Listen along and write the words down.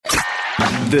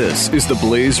This is the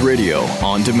Blaze Radio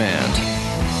on demand.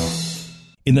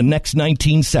 In the next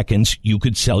 19 seconds, you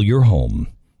could sell your home.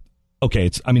 Okay,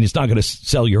 it's not going to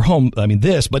sell your home,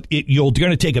 but you're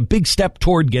going to take a big step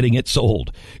toward getting it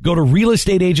sold. Go to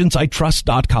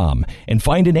realestateagentsitrust.com and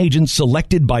find an agent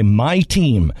selected by my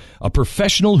team, a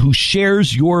professional who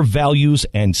shares your values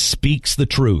and speaks the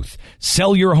truth.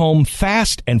 Sell your home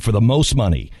fast and for the most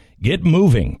money. Get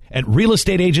moving at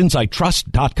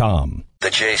realestateagentsitrust.com.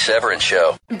 The Jay Severin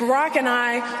Show. Barack and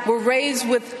I were raised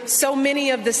with so many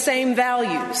of the same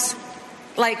values.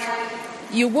 Like,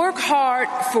 you work hard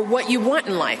for what you want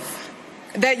in life.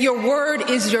 That your word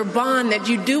is your bond, that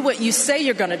you do what you say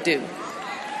you're going to do.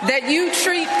 That you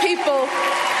treat people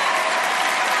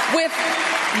with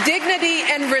dignity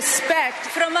and respect.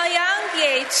 From a young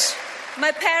age,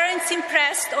 my parents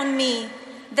impressed on me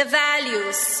the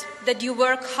values that you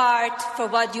work hard for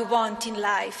what you want in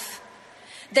life.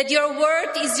 That your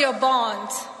word is your bond,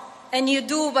 and you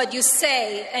do what you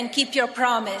say and keep your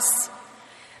promise.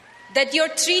 That you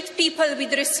treat people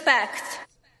with respect.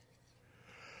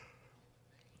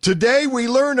 Today we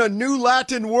learn a new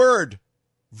Latin word,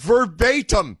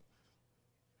 verbatim,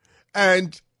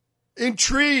 and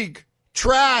intrigue,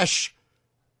 trash,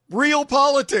 real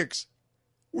politics.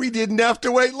 We didn't have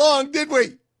to wait long, did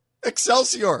we?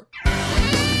 Excelsior.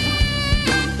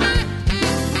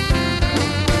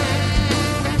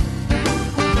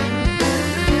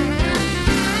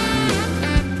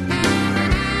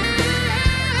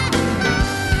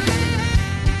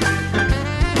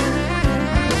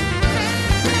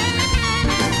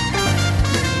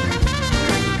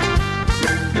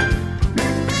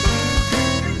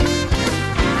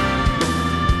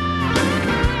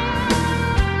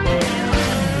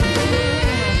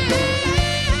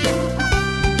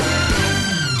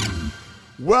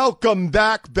 Welcome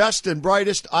back, best and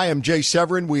brightest. I am Jay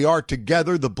Severin. We are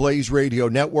together, the Blaze Radio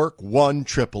Network,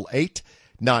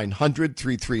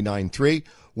 1-888-900-3393,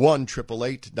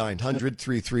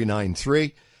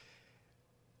 1-888-900-3393.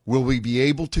 Will we be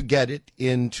able to get it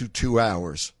into 2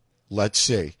 hours? Let's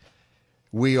see.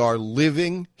 We are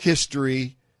living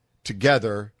history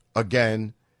together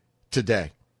again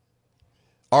today.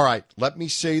 All right, let me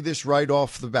say this right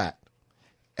off the bat,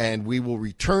 and we will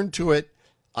return to it,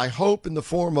 I hope, in the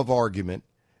form of argument,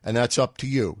 and that's up to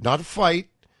you. Not a fight.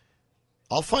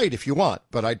 I'll fight if you want,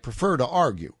 but I'd prefer to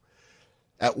argue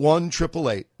at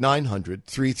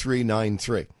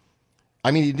 1-888-900-3393.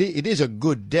 I mean, it is a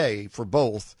good day for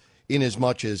both, in as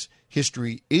much as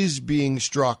history is being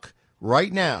struck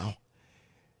right now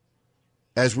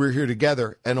as we're here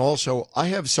together. And also, I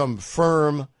have some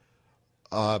firm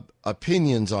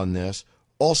opinions on this,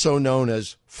 also known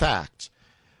as facts.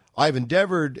 I've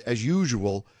endeavored, as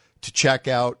usual, to check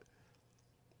out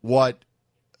what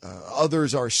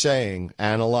others are saying,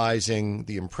 analyzing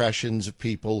the impressions of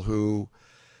people who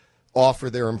offer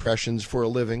their impressions for a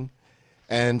living.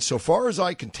 And so far as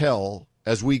I can tell,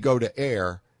 as we go to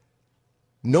air,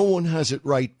 no one has it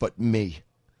right but me,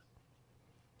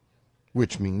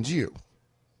 which means you,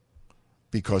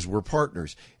 because we're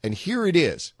partners. And here it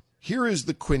is. Here is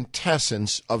the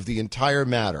quintessence of the entire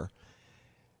matter.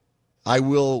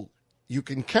 You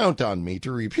can count on me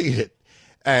to repeat it.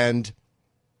 And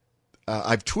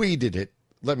I've tweeted it.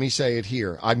 Let me say it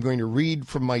here. I'm going to read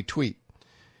from my tweet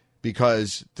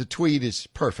because the tweet is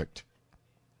perfect.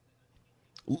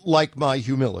 Like my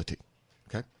humility.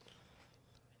 Okay.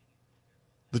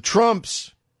 The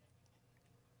Trumps,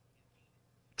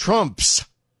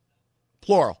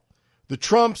 plural. The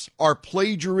Trumps are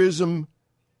plagiarism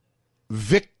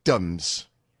victims,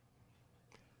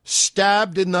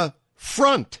 stabbed in the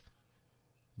front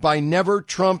by never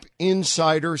Trump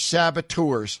insider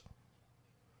saboteurs.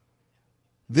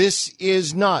 This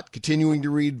is not, continuing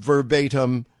to read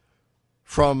verbatim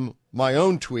from my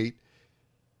own tweet,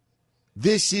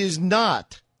 this is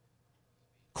not,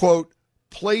 quote,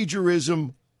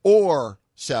 plagiarism or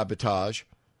sabotage.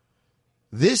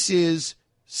 This is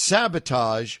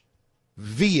sabotage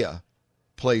via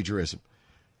plagiarism.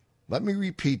 Let me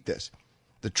repeat this.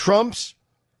 The Trumps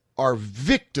are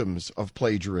victims of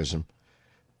plagiarism,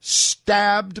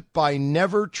 stabbed by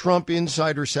never Trump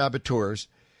insider saboteurs.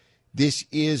 This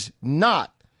is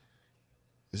not,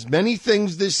 there's many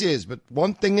things this is, but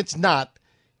one thing it's not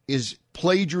is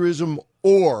plagiarism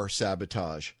or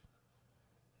sabotage.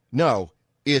 No,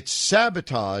 it's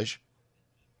sabotage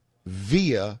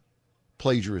via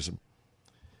plagiarism.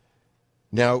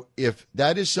 Now, if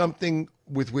that is something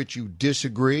with which you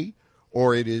disagree,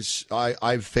 or it is,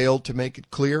 I've failed to make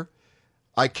it clear,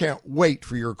 I can't wait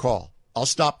for your call. I'll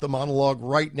stop the monologue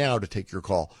right now to take your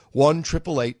call.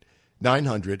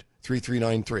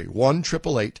 1-888-900-3393.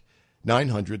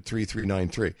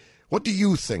 888-900-3393. What do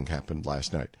you think happened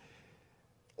last night?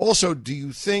 Also, do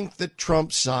you think that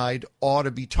Trump's side ought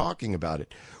to be talking about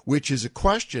it? Which is a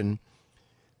question,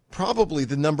 probably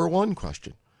the number one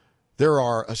question. There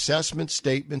are assessments,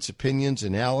 statements, opinions,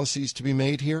 analyses to be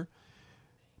made here.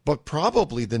 But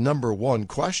probably the number one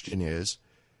question is,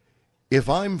 if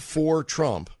I'm for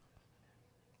Trump,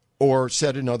 or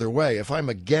said another way, if I'm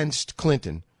against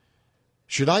Clinton,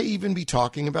 should I even be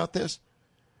talking about this?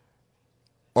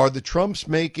 Are the Trump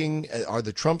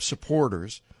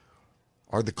supporters,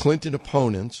 are the Clinton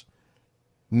opponents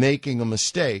making a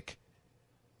mistake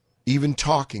even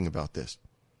talking about this?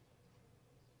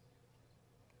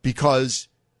 Because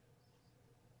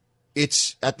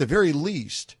it's, at the very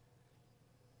least,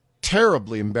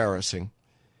 terribly embarrassing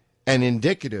and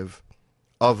indicative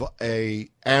of a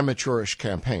amateurish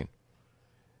campaign.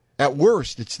 At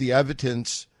worst, it's the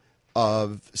evidence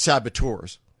of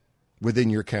saboteurs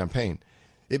within your campaign.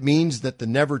 It means that the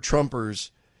Never Trumpers,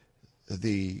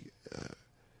 the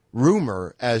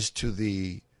rumor as to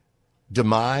the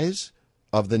demise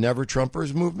of the Never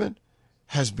Trumpers movement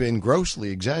has been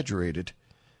grossly exaggerated.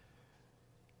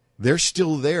 They're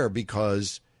still there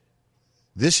because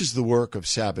this is the work of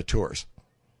saboteurs.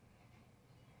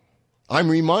 I'm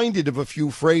reminded of a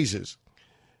few phrases.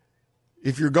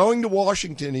 If you're going to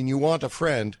Washington and you want a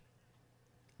friend,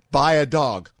 buy a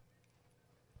dog.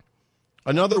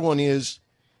 Another one is,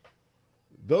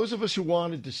 those of us who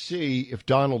wanted to see if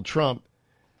Donald Trump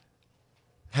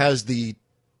has the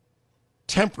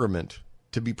temperament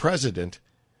to be president,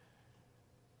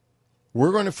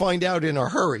 we're going to find out in a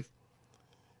hurry,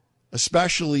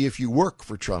 especially if you work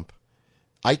for Trump.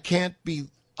 I can't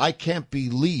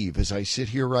believe, as I sit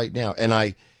here right now, and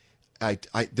I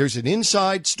there's an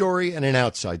inside story and an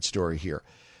outside story here.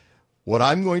 What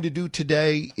I'm going to do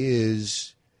today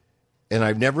is, and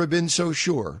I've never been so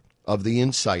sure of the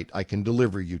insight I can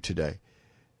deliver you today.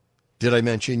 Did I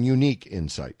mention unique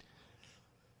insight?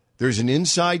 There's an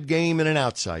inside game and an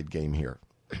outside game here.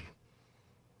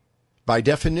 By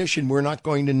definition, we're not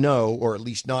going to know, or at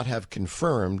least not have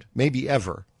confirmed, maybe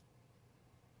ever,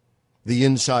 the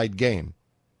inside game.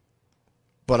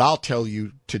 But I'll tell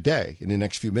you today, in the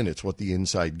next few minutes, what the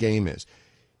inside game is.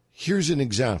 Here's an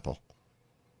example.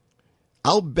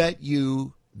 I'll bet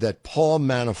you that Paul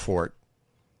Manafort,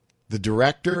 the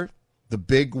director, the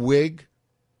big wig,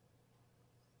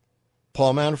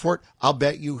 Paul Manafort, I'll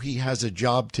bet you he has a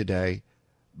job today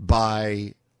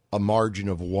by a margin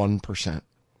of 1%.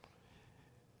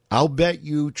 I'll bet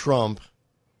you Trump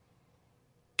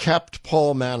kept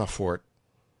Paul Manafort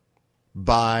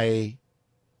by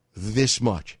this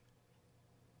much.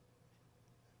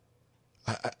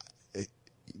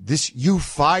 You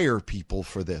fire people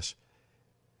for this.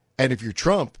 And if you're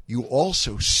Trump, you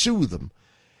also sue them.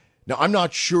 Now, I'm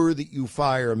not sure that you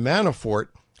fire Manafort.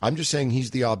 I'm just saying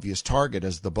he's the obvious target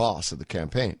as the boss of the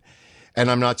campaign.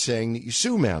 And I'm not saying that you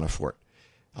sue Manafort.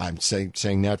 I'm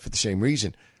saying that for the same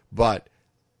reason. But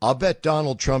I'll bet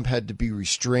Donald Trump had to be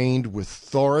restrained with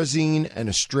Thorazine and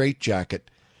a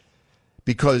straitjacket,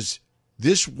 because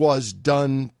this was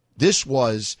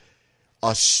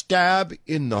a stab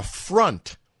in the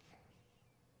front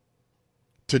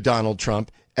to Donald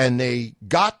Trump, and they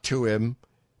got to him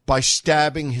by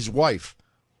stabbing his wife.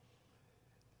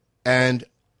 And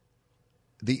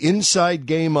the inside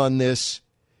game on this,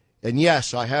 and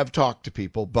yes, I have talked to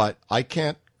people, but I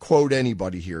can't quote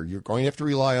anybody here. You're going to have to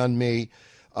rely on me,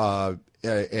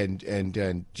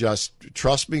 and just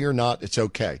trust me or not, it's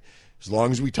okay, as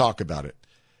long as we talk about it.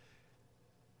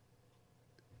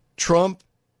 Trump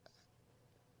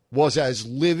was as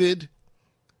livid,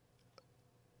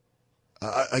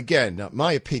 again,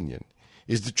 my opinion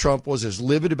is that Trump was as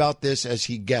livid about this as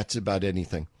he gets about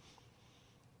anything.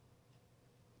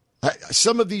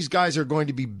 Some of these guys are going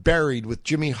to be buried with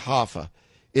Jimmy Hoffa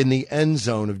in the end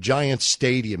zone of Giants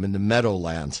Stadium in the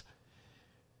Meadowlands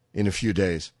in a few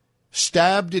days.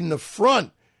 Stabbed in the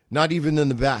front, not even in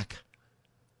the back.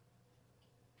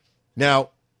 Now,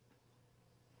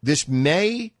 this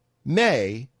may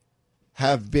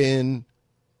have been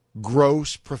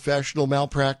gross professional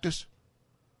malpractice,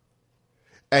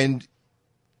 and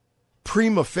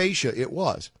prima facie it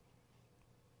was.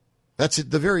 That's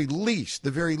at the very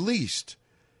least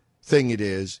thing it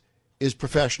is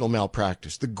professional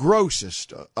malpractice, the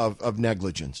grossest of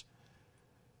negligence.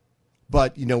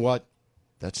 But you know what?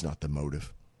 That's not the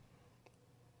motive.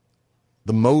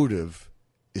 The motive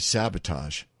is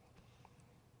sabotage.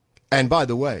 And by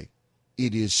the way,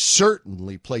 it is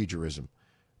certainly plagiarism.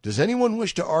 Does anyone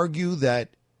wish to argue that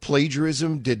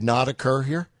plagiarism did not occur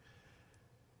here?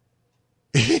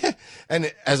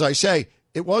 And as I say,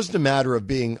 it wasn't a matter of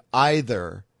being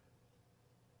either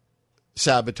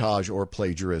sabotage or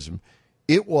plagiarism.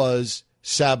 It was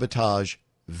sabotage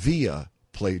via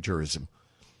plagiarism.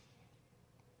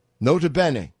 Nota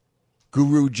bene,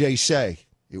 Guru J say,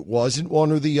 it wasn't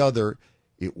one or the other.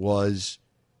 It was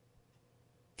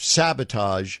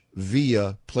sabotage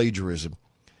via plagiarism.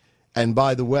 And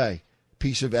by the way,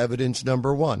 piece of evidence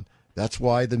number one, that's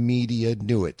why the media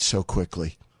knew it so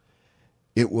quickly.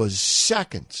 It was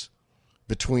seconds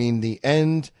between the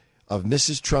end of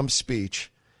Mrs. Trump's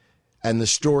speech and the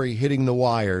story hitting the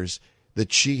wires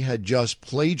that she had just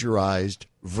plagiarized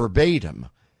verbatim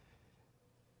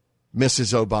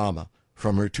Mrs. Obama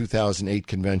from her 2008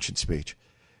 convention speech.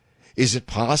 Is it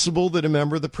possible that a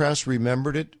member of the press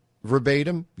remembered it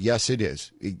verbatim? Yes, it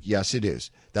is. Yes, it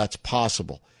is. That's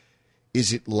possible.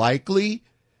 Is it likely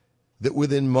that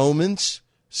within moments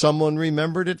someone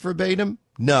remembered it verbatim?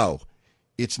 No,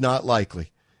 it's not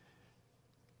likely.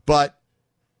 But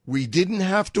we didn't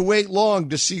have to wait long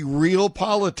to see real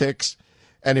politics.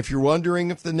 And if you're wondering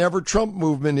if the Never Trump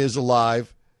movement is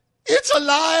alive, it's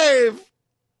alive!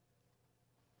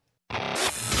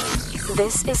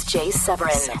 This is Jay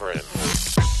Severin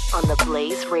on the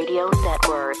Blaze Radio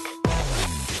Network.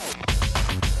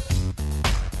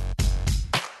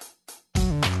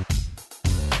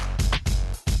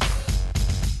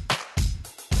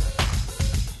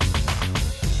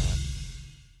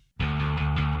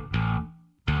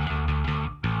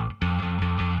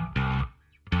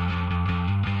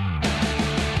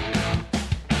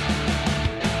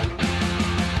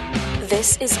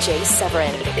 This is Jay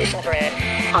Severin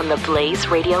on the Blaze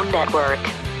Radio Network.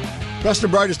 Best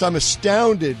and brightest, I'm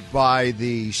astounded by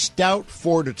the stout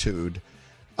fortitude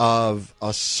of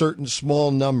a certain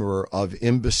small number of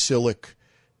imbecilic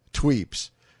tweeps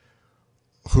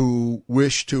who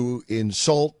wish to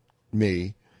insult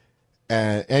me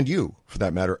and you, for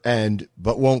that matter,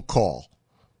 but won't call.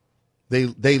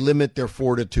 They limit their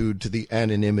fortitude to the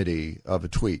anonymity of a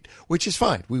tweet, which is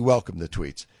fine. We welcome the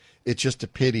tweets. It's just a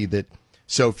pity that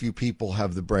so few people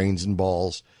have the brains and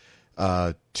balls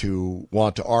to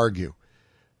want to argue.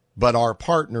 But our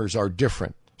partners are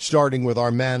different, starting with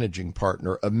our managing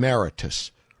partner,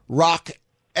 Emeritus, Rock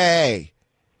A.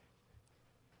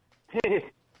 Hey,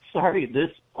 sorry to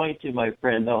disappoint you, my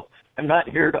friend. No, I'm not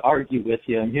here to argue with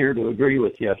you. I'm here to agree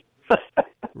with you.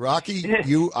 Rocky,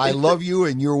 I love you,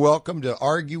 and you're welcome to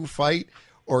argue, fight,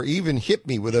 or even hit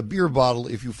me with a beer bottle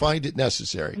if you find it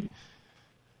necessary.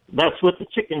 That's what the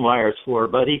chicken wire's for,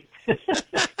 buddy.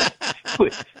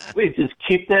 we just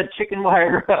keep that chicken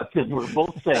wire up, and we're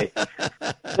both safe.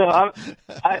 So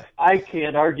I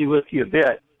can't argue with you a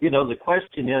bit. You know, the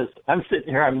question is, I'm sitting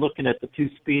here, I'm looking at the two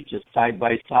speeches side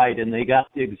by side, and they got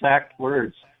the exact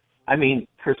words. I mean,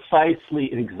 precisely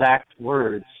exact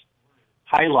words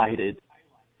highlighted.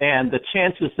 And the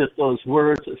chances that those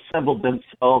words assembled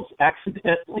themselves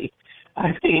accidentally,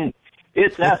 I mean,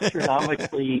 it's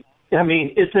astronomically... I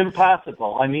mean, it's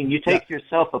impossible. I mean, you take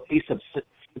yourself a piece of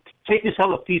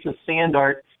sand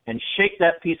art and shake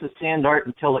that piece of sand art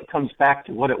until it comes back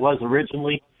to what it was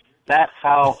originally. That's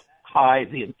how high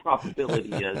the improbability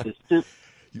is. It's just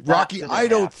Rocky. I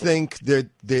don't think that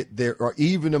there are,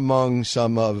 even among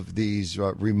some of these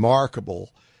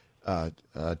remarkable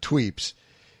tweeps.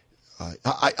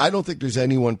 I don't think there's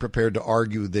anyone prepared to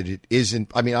argue that it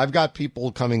isn't. I mean, I've got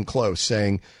people coming close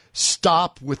saying,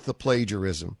 "Stop with the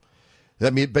plagiarism."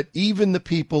 But even the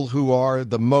people who are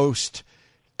the most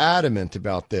adamant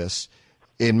about this,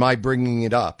 in my bringing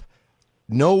it up,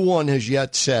 no one has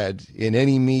yet said in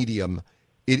any medium,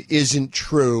 it isn't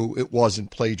true, it wasn't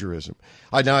plagiarism.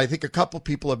 Now, I think a couple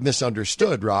people have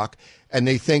misunderstood, Rock, and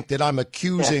they think that I'm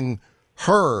accusing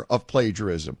her of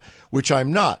plagiarism, which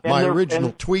I'm not. And my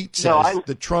original tweet says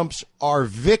the Trumps are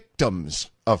victims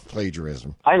of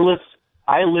plagiarism.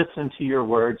 I listen to your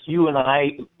words. You and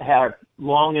I have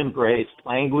long embraced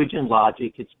language and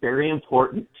logic. It's very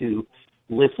important to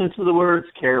listen to the words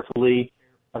carefully,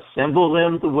 assemble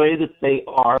them the way that they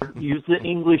are, use the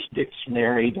English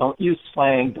dictionary, don't use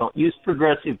slang, don't use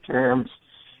progressive terms.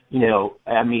 You know,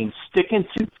 I mean, sticking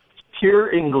to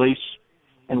pure English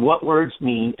and what words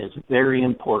mean is very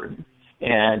important.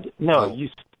 And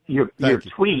your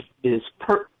tweet is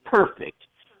perfect.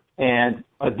 And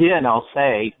again, I'll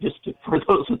say, for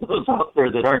those out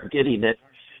there that aren't getting it,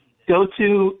 go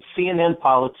to CNN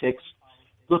Politics,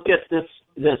 look at this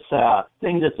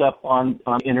thing that's up on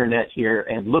the internet here,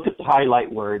 and look at the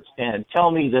highlight words, and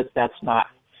tell me that that's not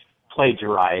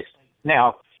plagiarized.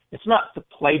 Now, it's not the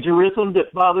plagiarism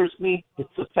that bothers me;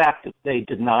 it's the fact that they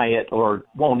deny it or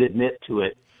won't admit to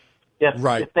it.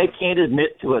 If they can't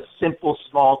admit to a simple,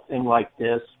 small thing like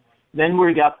this, then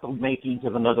we got the makings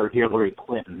of another Hillary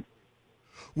Clinton.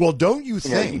 Well, don't you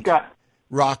think,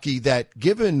 Rocky, that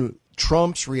given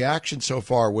Trump's reaction so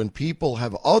far when people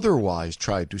have otherwise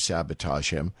tried to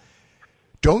sabotage him,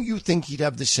 don't you think he'd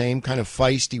have the same kind of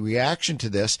feisty reaction to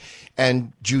this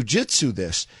and jujitsu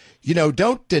this?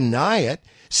 Don't deny it.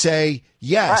 Say,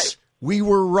 yes, we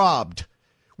were robbed.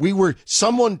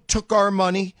 Someone took our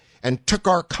money and took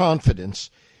our confidence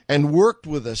and worked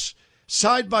with us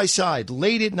side by side,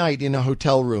 late at night in a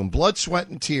hotel room, blood, sweat,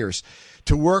 and tears,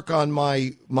 to work on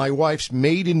my wife's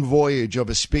maiden voyage of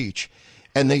a speech.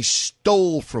 And they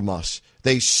stole from us.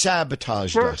 They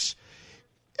sabotaged us.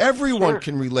 Everyone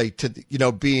can relate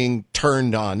to, being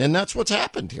turned on. And that's what's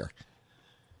happened here.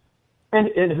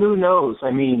 And who knows?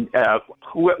 I mean,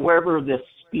 wherever this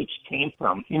speech came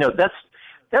from,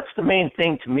 that's the main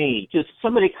thing to me. Just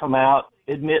somebody come out,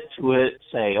 admit to it,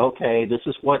 say, okay, this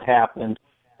is what happened,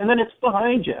 and then it's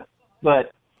behind you.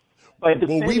 But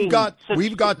we've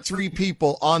got three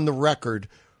people on the record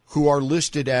who are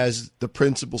listed as the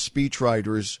principal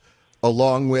speechwriters,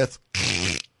 along with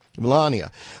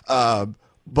Melania.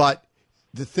 But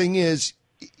the thing is,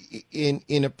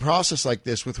 in a process like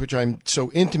this, with which I'm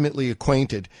so intimately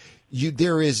acquainted,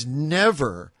 there is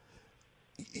never,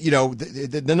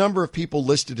 the number of people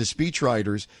listed as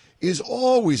speechwriters is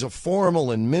always a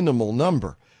formal and minimal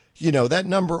number. That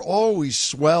number always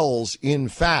swells in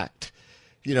fact.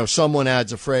 Someone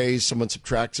adds a phrase, someone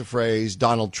subtracts a phrase,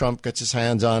 Donald Trump gets his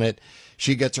hands on it,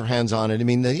 she gets her hands on it. I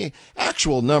mean, the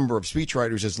actual number of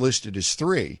speechwriters is listed as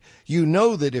 3.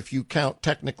 That if you count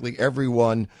technically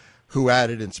everyone who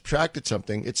added and subtracted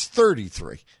something, it's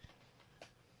 33.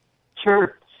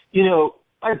 Sure.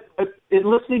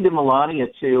 Listening to Melania,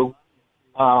 too,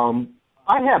 I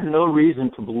have no reason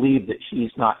to believe that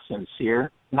she's not sincere,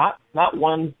 not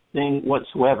one thing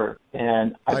whatsoever.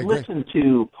 And I've listened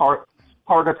to part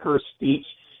of her speech,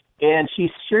 and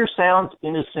she sure sounds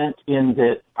innocent in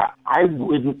that I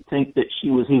wouldn't think that she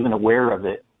was even aware of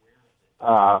it.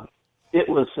 It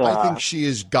was. I think she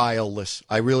is guileless.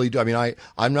 I really do. I mean,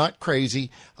 I'm not crazy.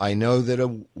 I know that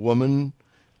a woman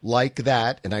like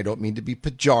that, and I don't mean to be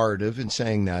pejorative in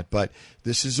saying that, but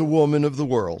this is a woman of the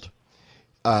world.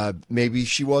 Maybe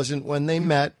she wasn't when they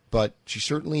met, but she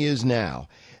certainly is now.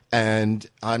 And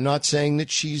I'm not saying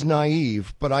that she's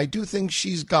naive, but I do think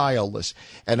she's guileless.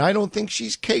 And I don't think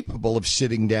she's capable of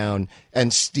sitting down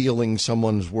and stealing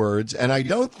someone's words. And I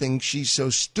don't think she's so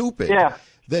stupid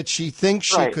that she thinks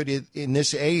she could, in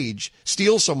this age,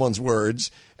 steal someone's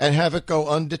words and have it go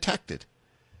undetected.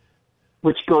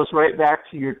 Which goes right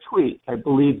back to your tweet. I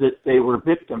believe that they were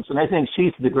victims. And I think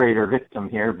she's the greater victim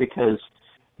here because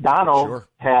Donald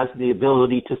has the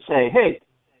ability to say, hey,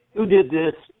 who did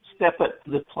this? Step up to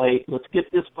the plate. Let's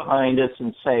get this behind us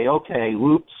and say, okay,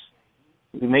 whoops,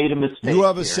 we made a mistake. You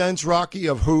have a sense, Rocky,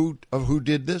 of who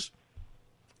did this,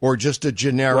 or just a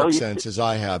generic sense, as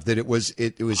I have, that it was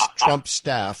Trump's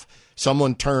staff.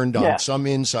 Someone turned on some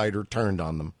insider turned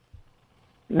on them.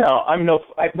 No, I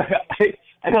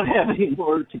don't have any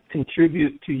more to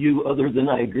contribute to you other than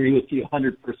I agree with you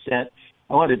 100%.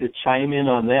 I wanted to chime in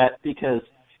on that because.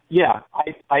 Yeah,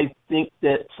 I think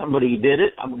that somebody did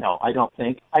it. No, I don't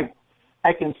think. I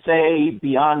can say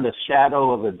beyond the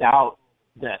shadow of a doubt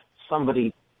that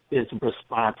somebody is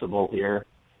responsible here,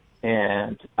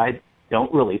 and I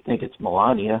don't really think it's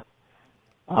Melania.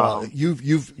 Well,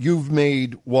 you've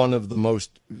made one of the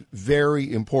most very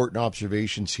important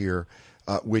observations here,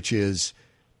 which is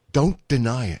don't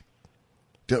deny it.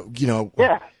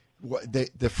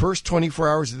 The first 24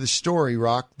 hours of the story,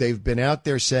 Rock, they've been out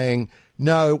there saying,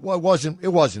 no, it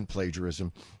wasn't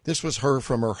plagiarism. This was her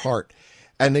from her heart.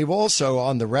 And they've also,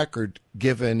 on the record,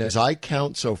 given, as I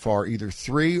count so far, either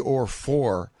 3 or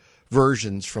 4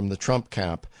 versions from the Trump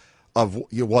camp of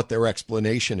what their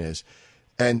explanation is,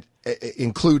 and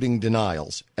including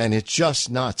denials. And it's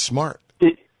just not smart.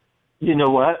 You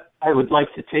know what? I would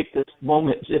like to take this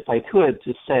moment, if I could,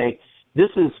 to say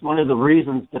this is one of the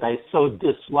reasons that I so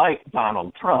dislike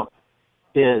Donald Trump,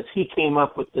 is he came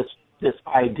up with this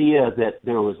idea that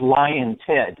there was Lion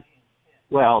Ted.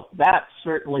 Well, that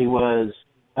certainly was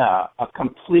a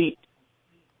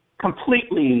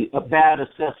completely a bad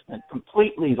assessment,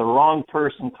 completely the wrong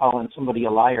person calling somebody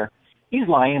a liar. He's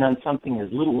lying on something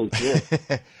as little as this.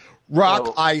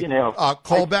 Rock, so,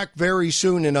 call back very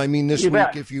soon, and I mean this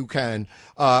week if you can.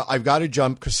 I've got to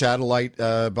jump because satellite,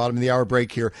 bottom of the hour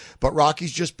break here. But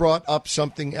Rocky's just brought up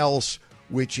something else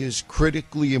which is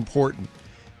critically important.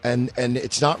 And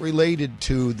it's not related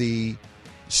to the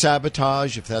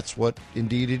sabotage, if that's what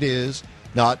indeed it is,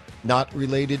 not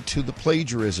related to the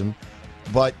plagiarism,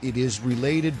 but it is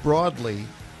related broadly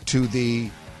to the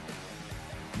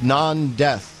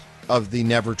non-death of the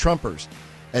Never Trumpers,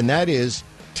 and that is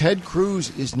Ted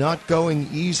Cruz is not going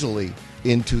easily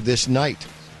into this night.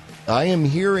 I am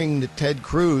hearing that Ted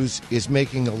Cruz is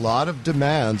making a lot of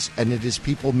demands, and it is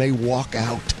people may walk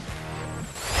out.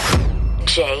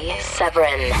 Jay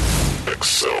Severin.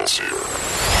 Excelsior.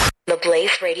 The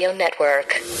Blaze Radio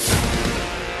Network.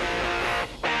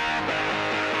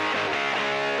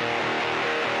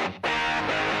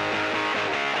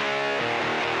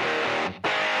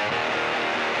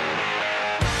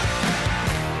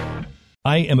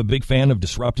 I am a big fan of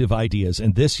disruptive ideas,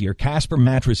 and this year, Casper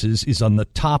Mattresses is on the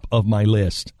top of my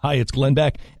list. Hi, it's Glenn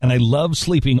Beck, and I love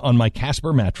sleeping on my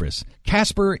Casper mattress.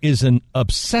 Casper is an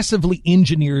obsessively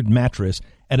engineered mattress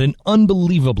at an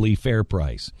unbelievably fair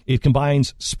price. It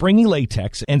combines springy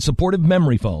latex and supportive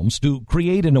memory foams to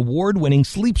create an award-winning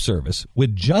sleep service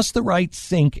with just the right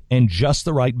sink and just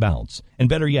the right bounce. And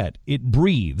better yet, it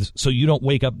breathes so you don't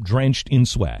wake up drenched in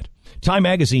sweat. Time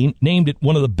magazine named it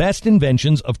one of the best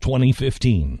inventions of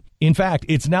 2015. In fact,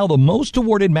 it's now the most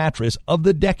awarded mattress of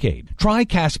the decade. Try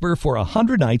Casper for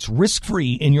 100 nights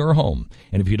risk-free in your home.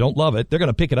 And if you don't love it, they're going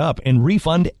to pick it up and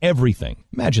refund everything.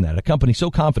 Imagine that, a company so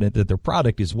confident that their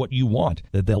product is what you want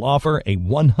that they'll offer a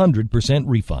 100%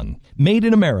 refund. Made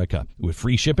in America with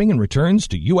free shipping and returns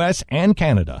to U.S. and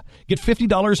Canada. Get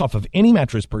 $50 off of any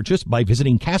mattress purchase by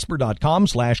visiting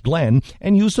Casper.com/Glenn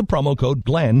and use the promo code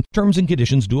Glenn. Terms and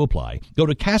conditions do apply. Go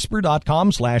to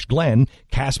Casper.com/Glenn,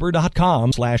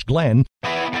 Casper.com/Glenn.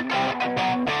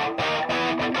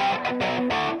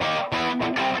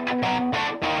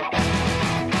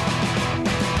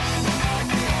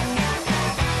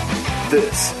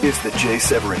 This is the Jay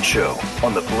Severin Show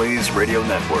on the Blaze Radio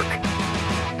Network.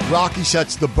 Rocky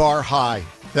sets the bar high.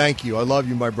 Thank you. I love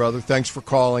you, my brother. Thanks for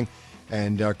calling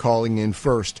and calling in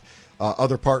first.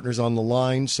 Other partners on the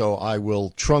line, so I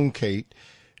will truncate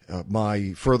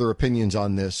my further opinions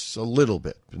on this a little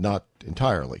bit, but not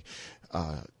entirely.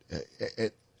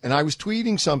 And I was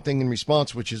tweeting something in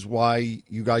response, which is why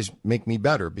you guys make me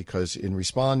better, because in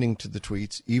responding to the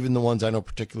tweets, even the ones I don't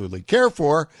particularly care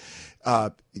for,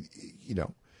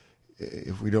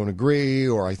 if we don't agree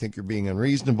or I think you're being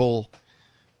unreasonable,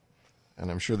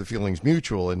 and I'm sure the feeling's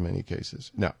mutual in many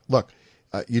cases. Now, look,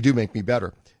 you do make me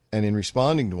better. And in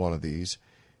responding to one of these,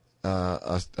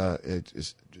 a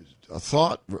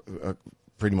thought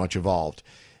pretty much evolved.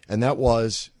 And that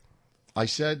was, I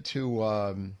said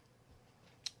to...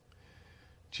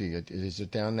 is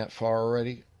it down that far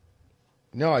already?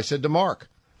 No, I said to Mark.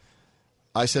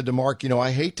 I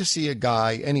hate to see a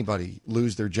guy, anybody,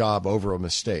 lose their job over a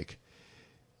mistake,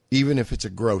 even if it's a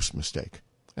gross mistake.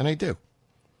 And I do.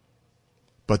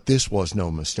 But this was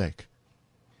no mistake.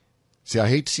 See, I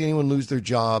hate to see anyone lose their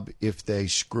job if they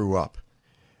screw up.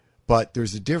 But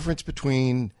there's a difference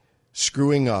between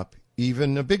screwing up,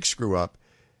 even a big screw up,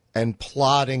 and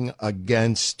plotting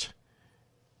against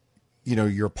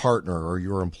your partner or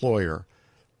your employer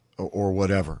or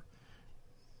whatever.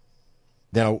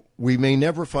 Now, we may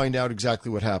never find out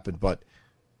exactly what happened, but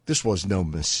this was no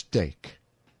mistake.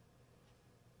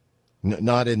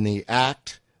 Not in the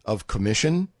act of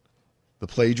commission. The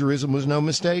plagiarism was no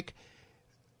mistake.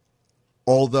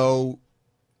 Although,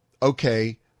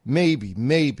 okay, maybe,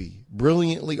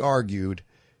 brilliantly argued,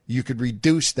 you could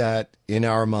reduce that in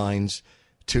our minds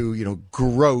to,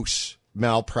 gross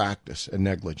malpractice and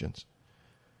negligence.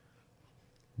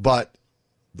 But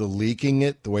the leaking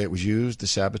it, the way it was used, the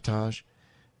sabotage,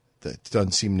 that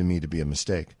doesn't seem to me to be a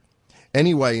mistake.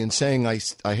 Anyway, in saying I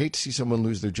hate to see someone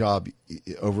lose their job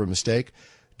over a mistake,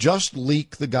 just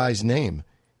leak the guy's name.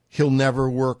 He'll never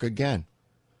work again.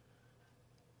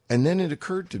 And then it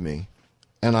occurred to me,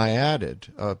 and I added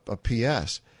a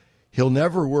P.S. He'll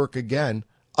never work again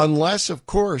unless, of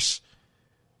course,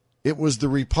 it was the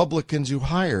Republicans who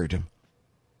hired him.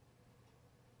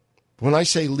 When I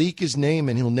say leak his name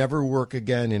and he'll never work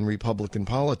again in Republican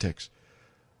politics,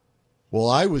 well,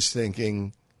 I was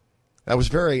thinking, that was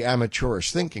very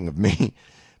amateurish thinking of me,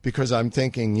 because I'm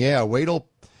thinking, wait till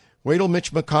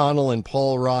Mitch McConnell and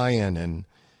Paul Ryan and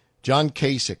John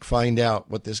Kasich find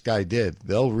out what this guy did.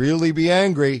 They'll really be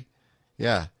angry.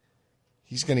 Yeah,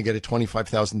 he's going to get a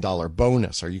 $25,000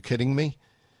 bonus. Are you kidding me?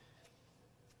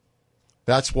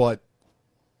 That's what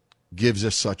gives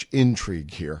us such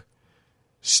intrigue here.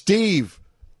 Steve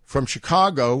from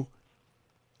Chicago,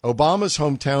 Obama's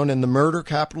hometown and the murder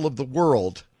capital of the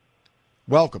world.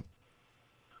 Welcome.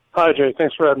 Hi, Jay.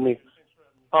 Thanks for having me.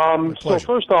 So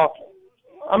first off,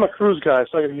 I'm a cruise guy,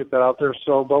 so I got to get that out there.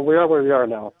 But we are where we are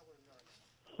now.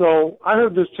 So I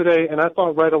heard this today, and I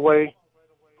thought right away,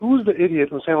 who's the idiot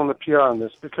who's handling the PR on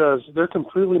this? Because they're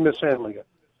completely mishandling it.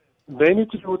 They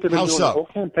need to do what they've been doing the whole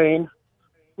campaign.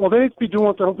 Well, they need to be doing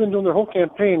what they've been doing their whole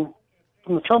campaign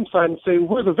from the Trump side and say,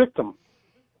 we're the victim.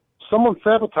 Someone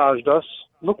sabotaged us.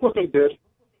 Look what they did.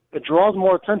 It draws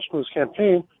more attention to his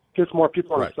campaign, gets more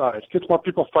people on his side, gets more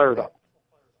people fired up.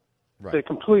 Right. They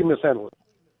completely mishandle it.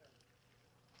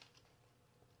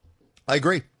 I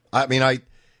agree. I mean, I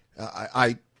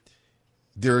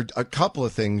there are a couple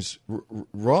of things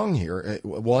wrong here.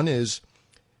 One is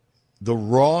the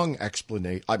wrong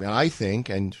explanation. I mean, I think,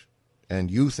 and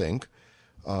you think,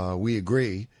 we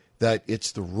agree that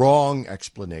it's the wrong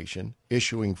explanation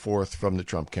issuing forth from the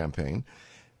Trump campaign.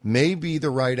 Maybe the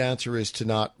right answer is to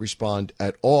not respond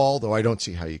at all, though I don't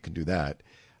see how you can do that.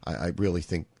 I really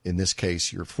think in this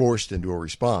case you're forced into a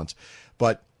response.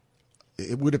 But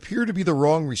it would appear to be the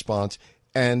wrong response,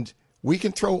 and we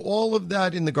can throw all of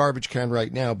that in the garbage can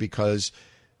right now because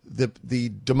the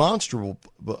demonstrable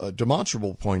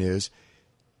point is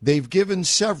they've given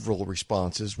several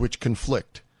responses which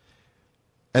conflict.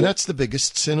 And that's the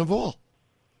biggest sin of all.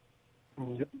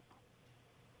 Yep.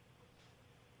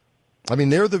 I mean,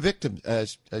 they're the victims,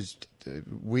 as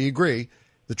we agree.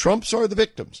 The Trumps are the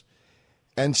victims.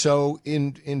 And so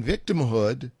in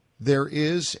victimhood, there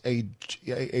is a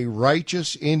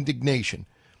righteous indignation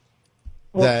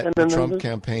that the Trump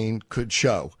campaign could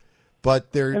show.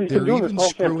 But they're even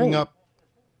screwing up.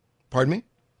 Pardon me?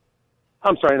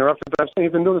 I'm sorry to interrupt, but I'm saying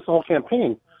he's been doing this the whole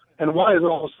campaign. And why is it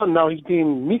all of a sudden now he's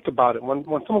being meek about it? When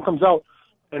someone comes out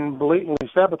and blatantly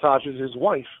sabotages his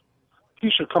wife, he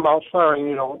should come out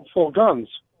firing, full guns.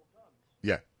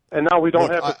 Yeah. And now we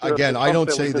don't have to. Again, I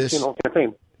don't say this.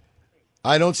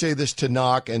 I don't say this to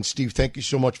knock, and Steve, thank you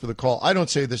so much for the call. I don't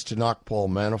say this to knock Paul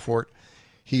Manafort.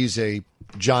 He's a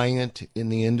giant in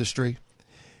the industry.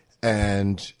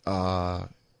 And so I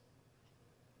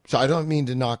don't mean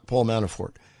to knock Paul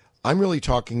Manafort. I'm really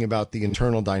talking about the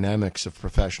internal dynamics of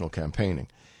professional campaigning.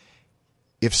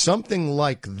 If something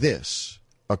like this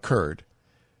occurred,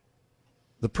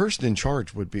 the person in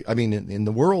charge would be, I mean, in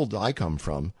the world I come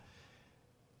from,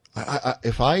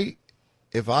 if I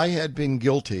had been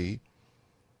guilty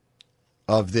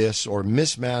of this or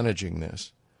mismanaging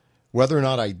this, whether or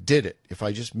not I did it, if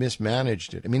I just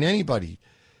mismanaged it, I mean, anybody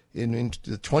in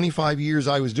the 25 years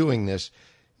I was doing this,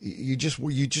 you just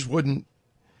wouldn't.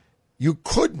 You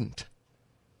couldn't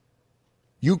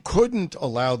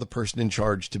allow the person in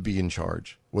charge to be in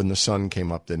charge when the sun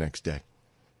came up the next day.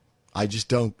 I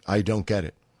don't get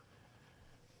it.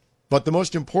 But the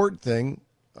most important thing,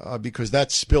 because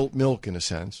that's spilt milk in a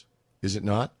sense, is it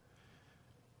not?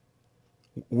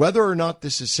 Whether or not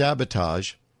this is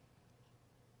sabotage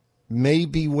may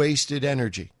be wasted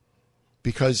energy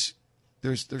because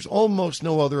there's almost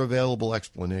no other available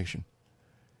explanation.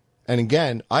 And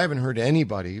again, I haven't heard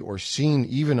anybody or seen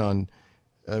even on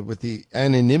with the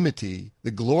anonymity,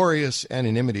 the glorious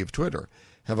anonymity of Twitter,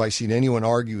 have I seen anyone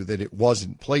argue that it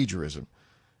wasn't plagiarism.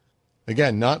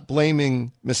 Again, not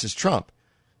blaming Mrs. Trump,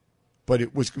 but it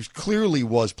clearly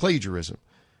was plagiarism.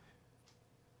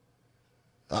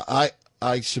 I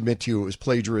submit to you it was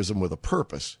plagiarism with a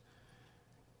purpose.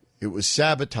 It was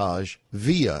sabotage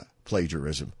via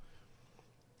plagiarism.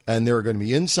 And there are going to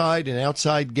be inside and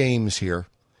outside games here.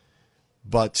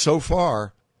 But so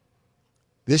far,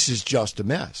 this is just a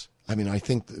mess. I mean, I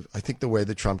think the way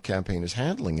the Trump campaign is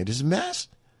handling it is a mess.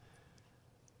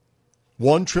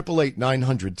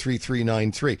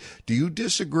 1-888-900-3393. Do you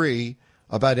disagree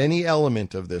about any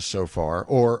element of this so far,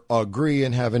 or agree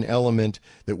and have an element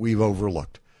that we've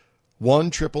overlooked?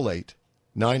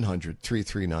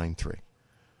 1-888-900-3393.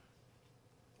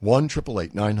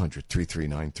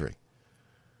 1-888-900-3393.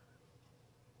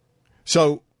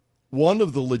 So one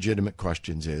of the legitimate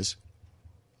questions is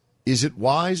it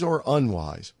wise or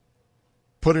unwise?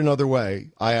 Put another way,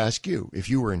 I ask you, if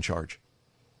you were in charge,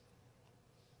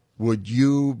 would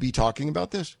you be talking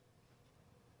about this?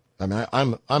 I mean,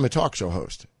 I'm a talk show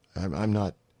host. I'm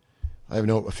not. I have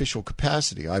no official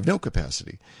capacity. I have no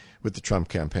capacity with the Trump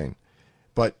campaign.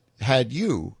 But had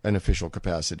you an official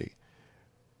capacity,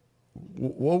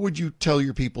 what would you tell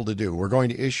your people to do? We're going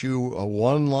to issue a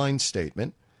one-line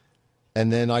statement,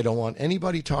 and then I don't want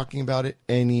anybody talking about it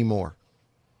anymore.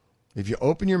 If you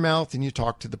open your mouth and you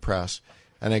talk to the press,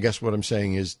 and I guess what I'm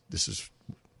saying is this is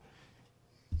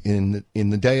in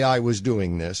the day I was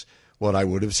doing this, what I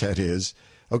would have said is,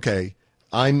 okay,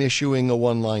 I'm issuing a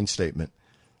one-line statement,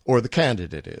 or the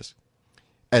candidate is,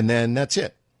 and then that's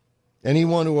it.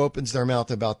 Anyone who opens their mouth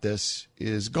about this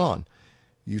is gone.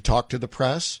 You talk to the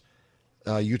press.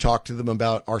 You talk to them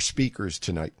about our speakers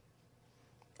tonight,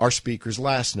 our speakers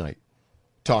last night.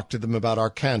 Talk to them about our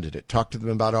candidate. Talk to them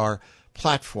about our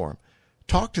platform.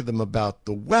 Talk to them about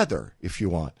the weather if you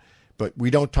want. But we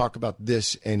don't talk about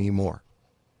this anymore.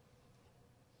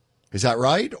 Is that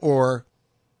right? Or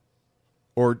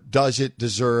does it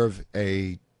deserve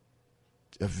a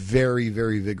very,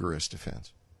 very vigorous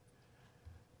defense?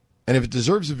 And if it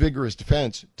deserves a vigorous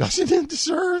defense, doesn't it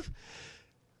deserve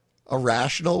a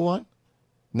rational one,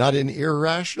 not an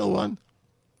irrational one?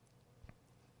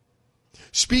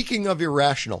 Speaking of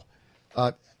irrational,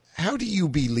 how do you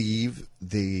believe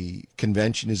the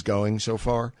convention is going so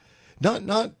far?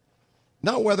 Not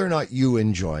whether or not you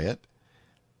enjoy it.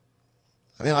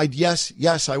 I mean,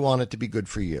 yes, I want it to be good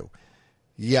for you.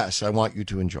 Yes, I want you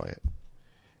to enjoy it.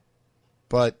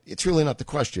 But it's really not the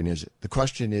question, is it? The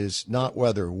question is not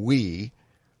whether we,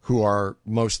 who are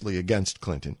mostly against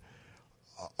Clinton,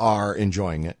 are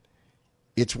enjoying it.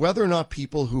 It's whether or not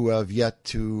people who have yet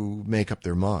to make up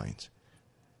their minds.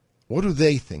 What do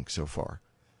they think so far?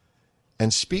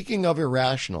 And speaking of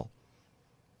irrational,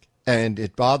 and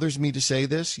it bothers me to say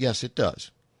this, yes, it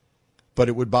does. But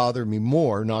it would bother me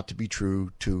more not to be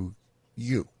true to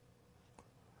you.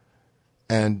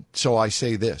 And so I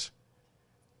say this.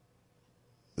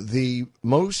 The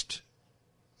most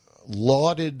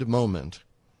lauded moment,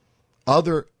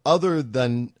 other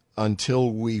than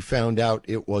until we found out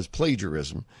it was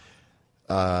plagiarism,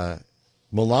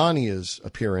 Melania's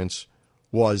appearance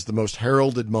was the most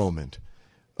heralded moment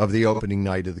of the opening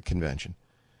night of the convention.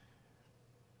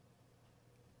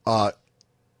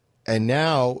 And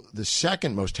now the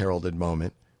second most heralded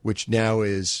moment, which now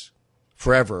is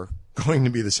forever going to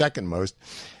be the second most,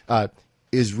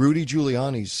 is Rudy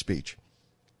Giuliani's speech.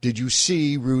 Did you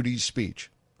see Rudy's speech?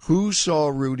 Who saw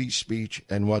Rudy's speech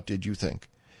and what did you think?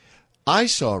 I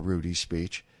saw Rudy's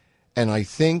speech and I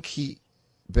think he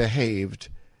behaved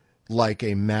like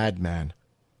a madman.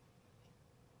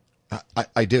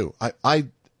 I do. I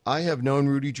have known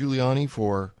Rudy Giuliani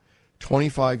for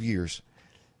 25 years,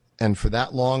 and for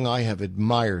that long I have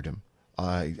admired him.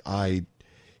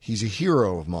 He's a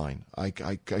hero of mine. I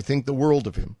think the world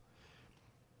of him.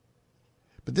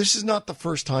 But this is not the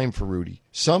first time for Rudy.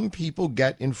 Some people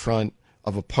get in front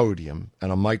of a podium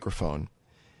and a microphone.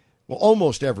 Well,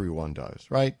 almost everyone does,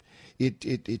 right?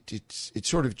 It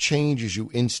sort of changes you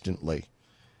instantly.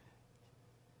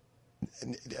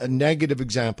 A negative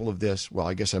example of this, well,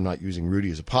 I guess I'm not using Rudy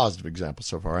as a positive example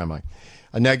so far, am I?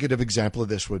 A negative example of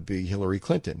this would be Hillary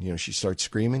Clinton. You know, she starts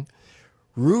screaming.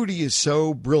 Rudy is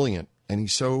so brilliant and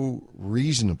he's so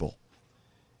reasonable.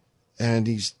 And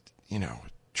he's,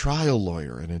 trial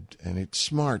lawyer and a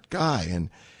smart guy.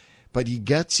 But he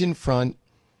gets in front.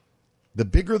 The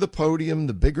bigger the podium,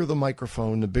 the bigger the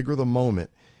microphone, the bigger the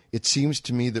moment, it seems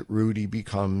to me that Rudy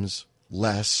becomes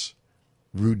less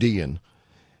Rudian.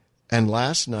 And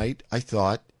last night, I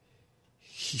thought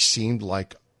he seemed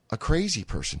like a crazy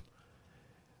person.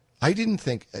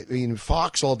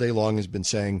 Fox all day long has been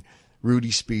saying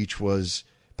Rudy's speech was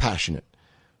passionate.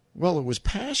 Well, it was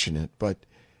passionate, but,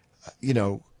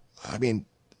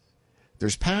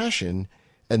 there's passion,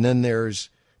 and then there's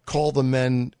call the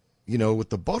men, with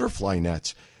the butterfly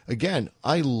nets. Again,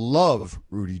 I love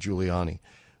Rudy Giuliani,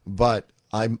 but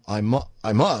I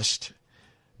must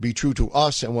be true to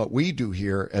us and what we do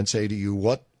here and say to you,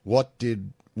 what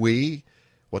did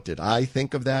I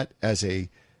think of that as a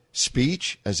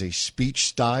speech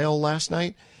style last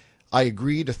night? I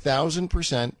agreed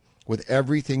 1,000% with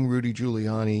everything Rudy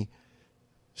Giuliani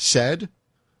said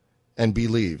and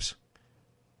believes.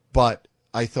 But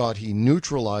I thought he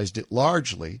neutralized it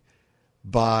largely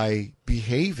by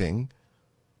behaving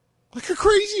like a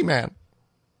crazy man.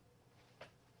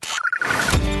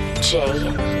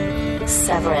 Jay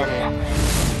Severin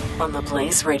on the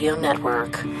Blaze Radio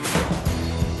Network.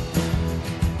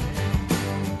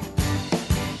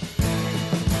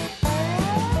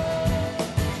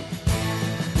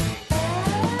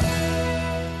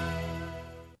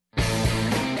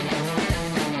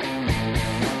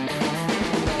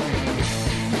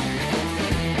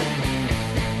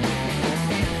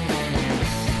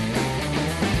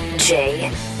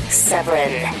 Jay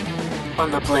Severin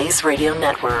on the Blaze Radio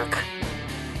Network.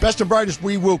 Best and brightest,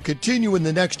 we will continue in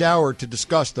the next hour to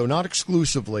discuss, though not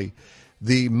exclusively,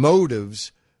 the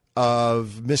motives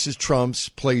of Mrs. Trump's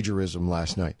plagiarism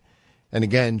last night. And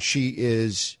again, she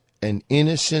is an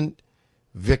innocent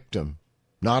victim,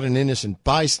 not an innocent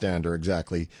bystander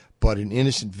exactly, but an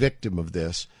innocent victim of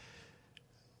this.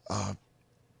 But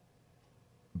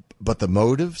the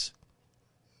motives?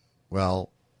 Well,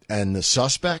 and the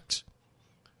suspects?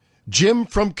 Jim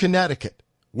from Connecticut,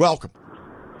 welcome.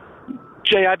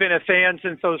 Jay, I've been a fan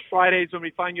since those Fridays when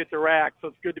we find you at the rack, so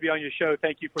it's good to be on your show.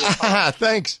 Thank you for your time.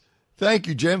 Thanks. Thank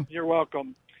you, Jim. You're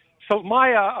welcome. So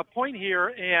my point here,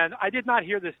 and I did not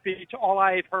hear the speech. All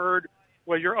I've heard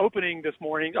was your opening this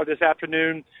morning or this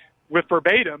afternoon with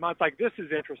verbatim. I was like, this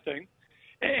is interesting.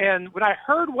 And when I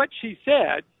heard what she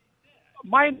said,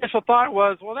 my initial thought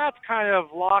was, well, that's kind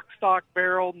of lock, stock,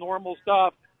 barrel, normal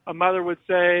stuff a mother would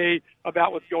say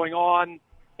about what's going on.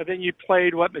 And then you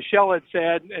played what Michelle had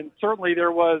said, and certainly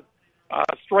there was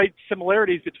straight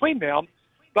similarities between them.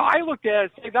 But I looked at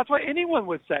it and say, that's what anyone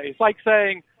would say. It's like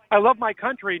saying, I love my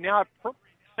country, now I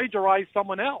plagiarize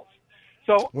someone else.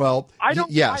 So well, I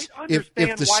don't yes. I understand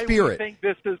if the why spirit, we think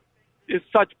this is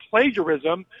such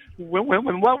plagiarism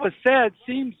when what was said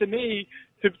seems to me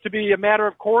to be a matter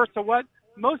of course of what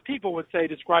most people would say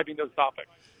describing those topics.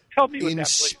 Help me with that,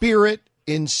 please.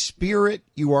 In spirit,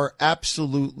 you are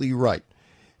absolutely right.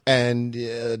 And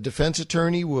a defense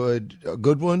attorney a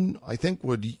good one, I think,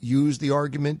 would use the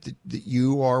argument that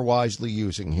you are wisely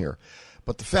using here.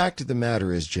 But the fact of the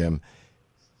matter is, Jim,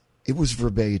 it was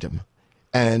verbatim.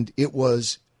 And it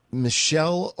was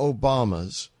Michelle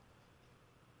Obama's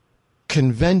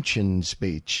convention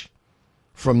speech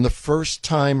from the first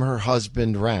time her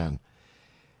husband ran.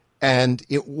 And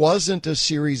it wasn't a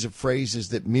series of phrases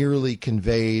that merely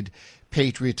conveyed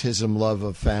patriotism, love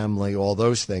of family, all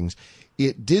those things.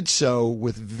 It did so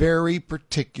with very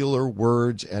particular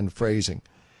words and phrasing.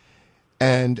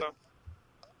 And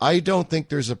I don't think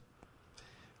there's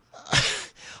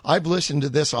I've listened to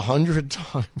this 100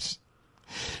 times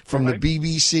from the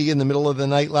BBC in the middle of the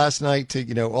night last night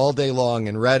to, all day long,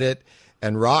 and read it.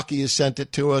 And Rocky has sent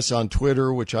it to us on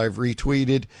Twitter, which I've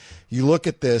retweeted. You look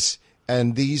at this,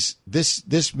 and this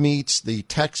meets the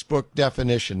textbook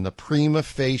definition, the prima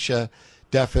facie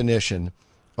definition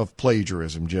of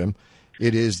plagiarism, Jim.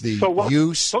 It is the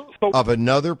use of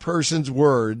another person's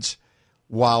words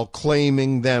while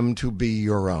claiming them to be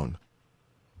your own.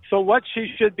 So what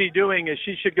she should be doing is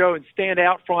she should go and stand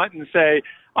out front and say,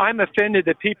 I'm offended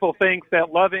that people think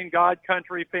that loving God,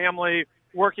 country, family,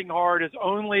 working hard is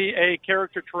only a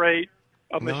character trait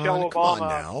of Michelle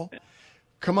Obama.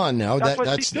 Come on now. That's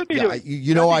I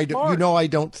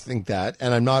don't think that,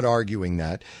 and I'm not arguing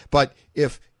that. But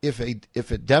if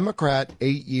a Democrat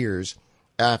 8 years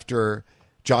after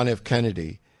John F.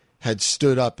 Kennedy had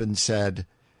stood up and said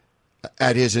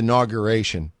at his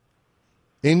inauguration,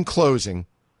 in closing,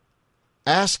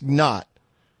 ask not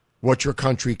what your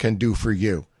country can do for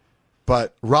you,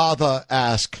 but rather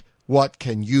ask what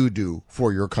can you do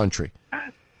for your country.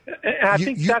 And I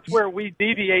think that's where we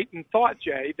deviate in thought,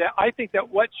 Jay. That I think that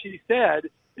what she said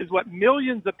is what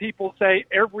millions of people say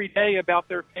every day about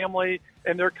their family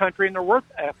and their country and their work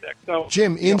ethic. So,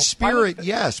 Jim, in spirit,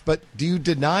 yes, but do you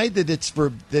deny that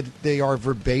that they are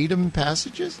verbatim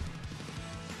passages?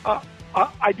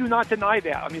 I do not deny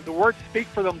that. I mean, the words speak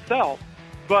for themselves.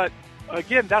 But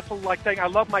again, that's like saying I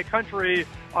love my country.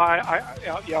 That's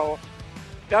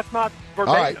not verbatim.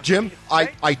 All right, Jim,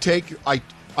 I take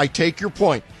your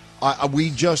point.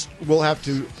 We'll have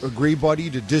to agree, buddy,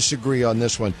 to disagree on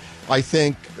this one. I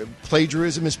think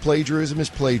plagiarism is plagiarism is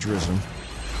plagiarism.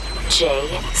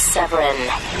 Jay Severin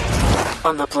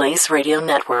on the Blaze Radio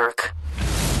Network.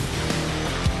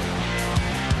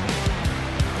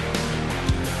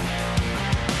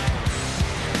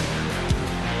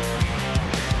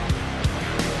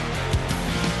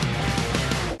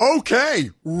 Okay,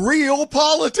 real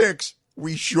politics.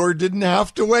 We sure didn't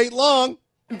have to wait long.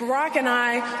 Barack and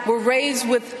I were raised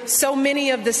with so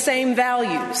many of the same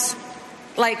values.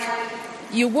 Like,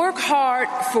 you work hard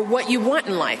for what you want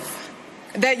in life.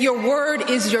 That your word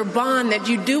is your bond, that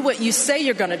you do what you say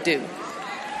you're going to do.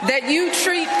 That you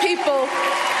treat people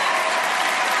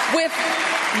with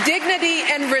dignity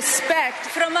and respect.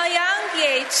 From a young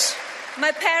age,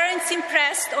 my parents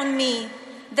impressed on me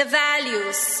the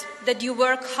values that you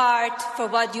work hard for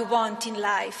what you want in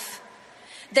life.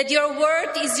 That your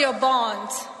word is your bond,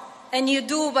 and you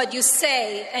do what you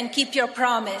say and keep your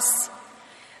promise.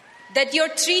 That you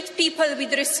treat people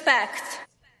with respect.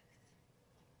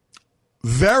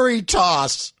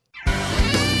 Veritas.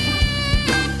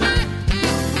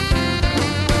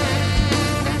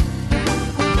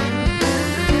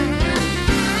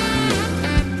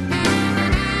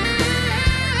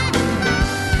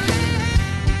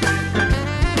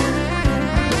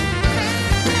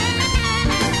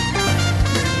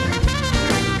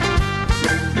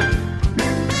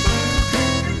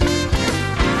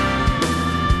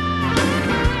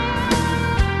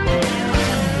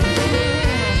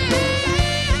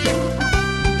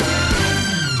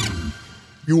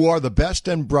 You are the best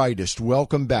and brightest.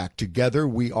 Welcome back. Together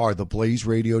we are the Blaze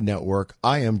Radio Network.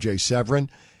 I am Jay Severin,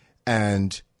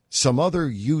 and some other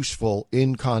useful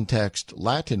in-context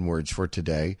Latin words for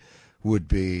today would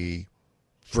be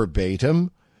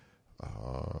verbatim,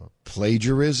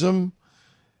 plagiarism,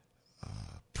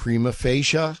 prima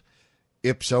facie,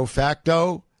 ipso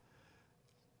facto.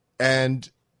 And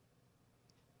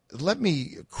let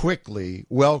me quickly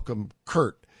welcome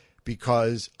Kurt,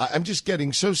 because I'm just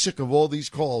getting so sick of all these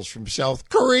calls from South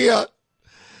Korea.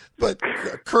 But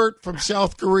Kurt from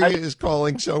South Korea is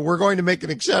calling, so we're going to make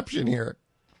an exception here.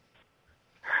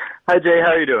 Hi, Jay.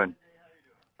 How are you doing?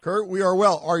 Kurt, we are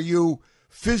well. Are you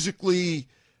physically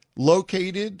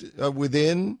located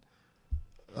within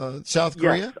South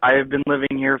Korea? Yes, I have been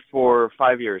living here for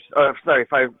 5 years.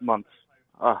 5 months.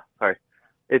 Sorry.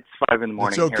 It's 5 in the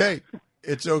morning. It's okay. Here.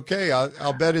 It's okay.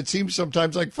 I'll bet it seems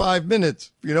sometimes like 5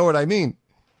 minutes, if you know what I mean.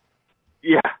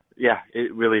 Yeah,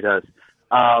 it really does.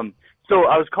 So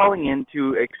I was calling in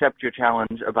to accept your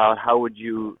challenge about how would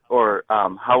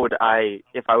I,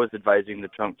 if I was advising the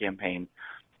Trump campaign.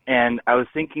 And I was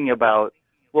thinking about,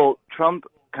 well, Trump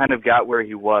kind of got where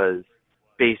he was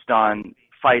based on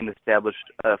fighting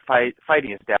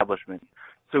establishment.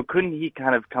 So couldn't he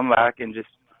kind of come back and just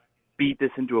beat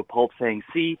this into a pulp, saying,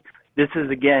 see, this is,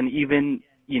 again, even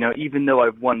though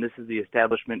I've won, this is the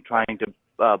establishment trying to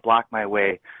block my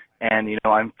way. And,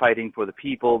 I'm fighting for the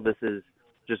people. This is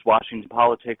just Washington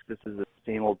politics. This is the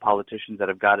same old politicians that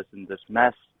have got us in this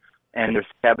mess. And they're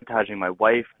sabotaging my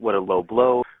wife. What a low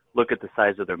blow. Look at the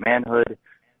size of their manhood.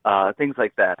 Things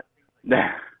like that.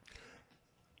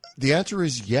 The answer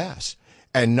is yes.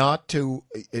 And not to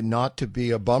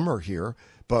be a bummer here,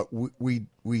 but we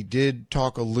did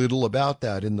talk a little about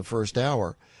that in the first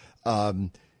hour.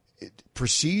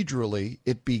 Procedurally,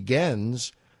 it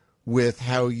begins with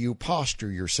how you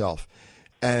posture yourself.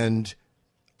 And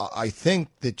I think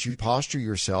that you posture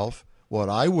yourself, what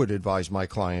I would advise my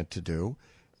client to do,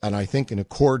 and I think in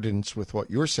accordance with what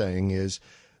you're saying, is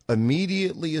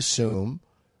immediately assume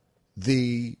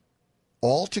the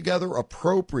altogether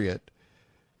appropriate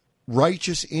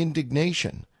righteous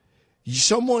indignation.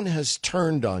 Someone has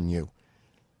turned on you.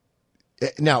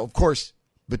 Now, of course,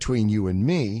 between you and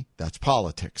me, that's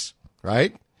politics,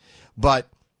 right? But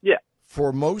yeah,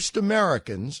 for most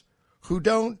Americans who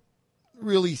don't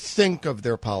really think of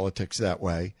their politics that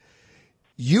way,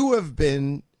 you've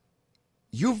been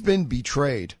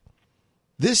betrayed.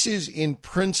 This is in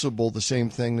principle the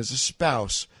same thing as a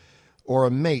spouse or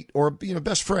a mate or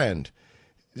best friend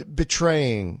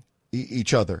betraying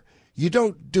each other. You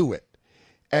don't do it.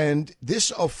 And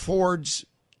this affords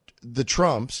the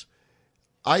Trumps,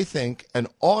 I think, an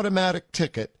automatic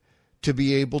ticket to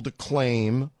be able to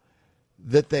claim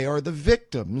that they are the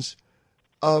victims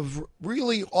of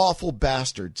really awful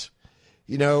bastards,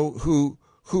 who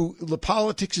the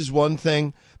politics is one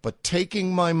thing, but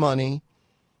taking my money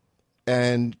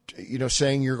and,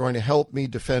 saying you're going to help me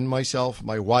defend myself,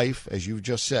 my wife, as you've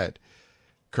just said,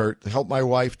 Kurt, help my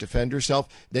wife defend herself,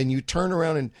 then you turn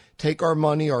around and take our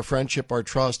money, our friendship, our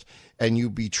trust, and you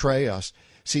betray us.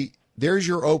 See, there's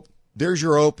your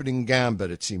opening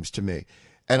gambit, it seems to me.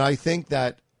 And I think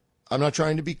that, I'm not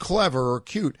trying to be clever or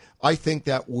cute, I think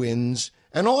that wins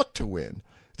and ought to win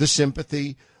the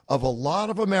sympathy of a lot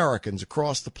of Americans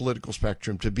across the political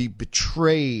spectrum to be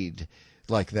betrayed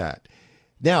like that.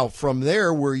 Now, from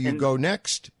there, where you go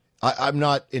next, I'm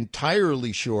not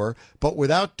entirely sure, but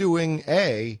without doing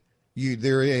A,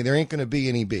 there ain't going to be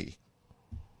any B.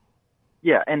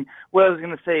 Yeah, and what I was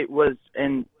going to say was,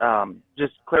 and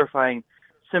just clarifying,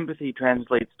 sympathy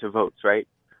translates to votes, right?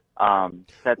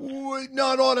 That's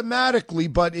not automatically,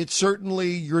 but it's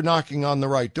certainly, you're knocking on the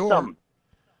right door.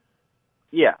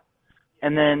 Yeah.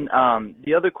 And then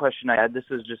the other question I had, this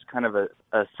is just kind of a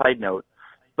side note,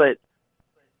 but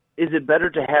is it better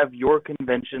to have your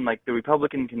convention, like the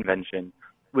Republican convention,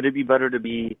 would it be better to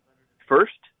be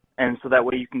first, and so that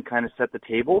way you can kind of set the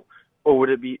table, or would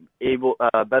it be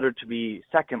better to be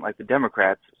second, like the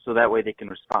Democrats, so that way they can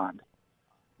respond?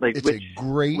 Like,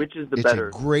 which is the better?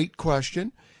 It's a great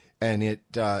question, and it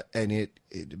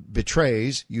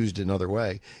betrays, used another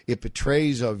way, it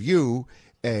betrays of you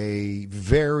a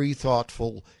very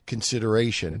thoughtful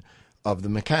consideration of the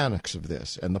mechanics of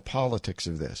this and the politics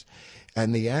of this.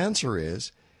 And the answer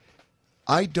is,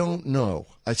 I don't know.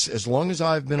 As long as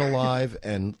I've been alive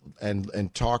and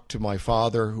talked to my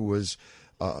father, who was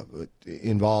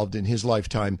involved in his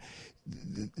lifetime,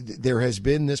 there has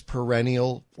been this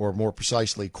perennial, or more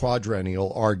precisely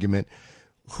quadrennial argument,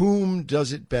 whom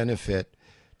does it benefit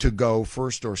to go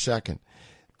first or second?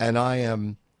 And I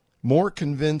am more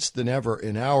convinced than ever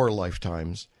in our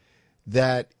lifetimes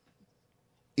that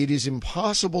it is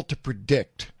impossible to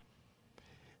predict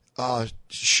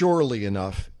surely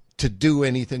enough to do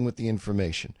anything with the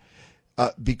information.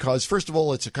 Because, first of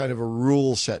all, it's a kind of a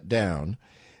rule set down.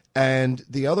 And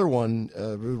the other one,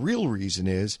 the real reason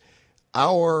is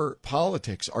our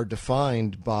politics are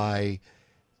defined by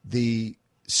the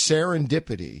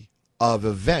serendipity of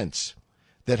events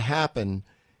that happen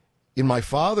in my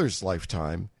father's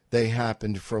lifetime. They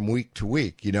happened from week to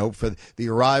week, for the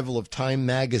arrival of Time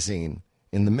magazine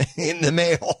in the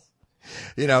mail,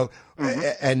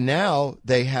 and now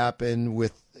they happen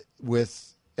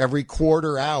with every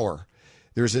quarter hour.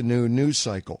 There's a new news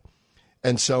cycle.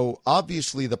 And so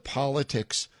obviously the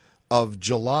politics of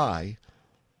July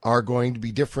are going to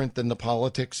be different than the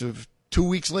politics of 2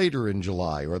 weeks later in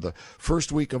July or the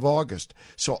first week of August.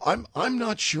 So I'm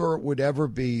not sure it would ever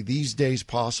be these days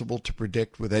possible to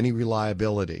predict with any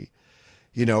reliability,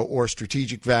 or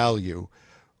strategic value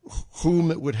whom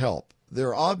it would help. There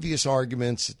are obvious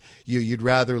arguments. You'd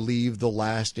rather leave the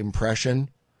last impression.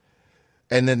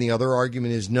 And then the other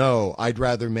argument is, no, I'd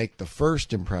rather make the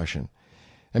first impression.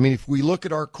 I mean, if we look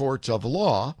at our courts of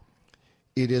law,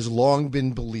 it has long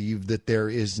been believed that there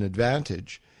is an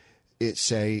advantage,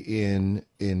 in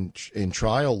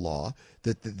trial law,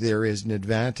 that there is an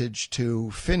advantage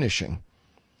to finishing,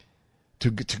 to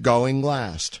going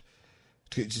last,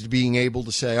 to being able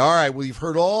to say, all right, well, you've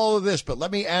heard all of this, but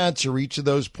let me answer each of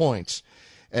those points.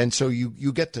 And so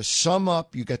you get to sum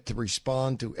up, you get to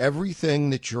respond to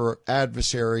everything that your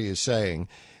adversary is saying,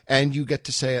 and you get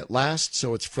to say it last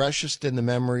so it's freshest in the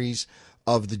memories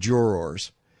of the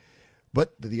jurors.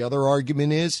 But the other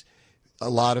argument is a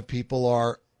lot of people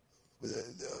are,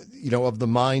 of the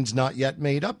minds not yet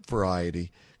made up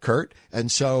variety, Kurt. And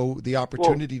so the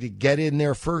opportunity to get in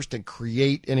there first and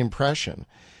create an impression,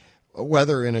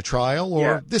 whether in a trial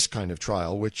or this kind of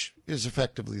trial, which is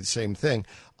effectively the same thing,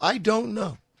 I don't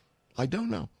know.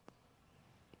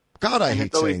 God, I hate saying that.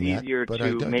 It's always easier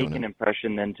to make an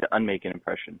impression than to unmake an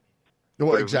impression.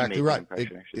 Well, exactly right.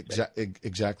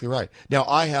 Exactly right. Now,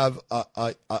 I have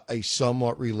a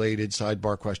somewhat related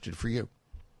sidebar question for you.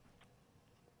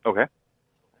 Okay.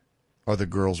 Are the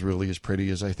girls really as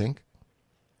pretty as I think?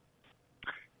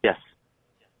 Yes.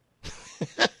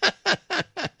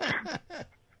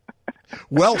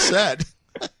 Well said.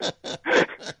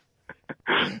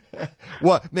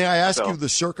 What, may I ask you the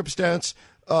circumstance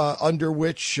under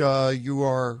which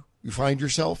you find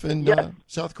yourself in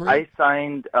South Korea? I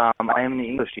signed. I am an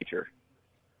English teacher,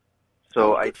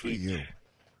 so I teach. You.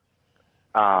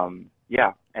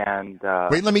 Yeah, and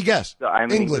wait, let me guess. So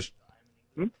I'm English.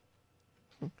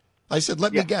 I said,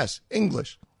 let me guess.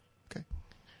 English. Okay.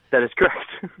 That is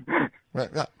correct. Right.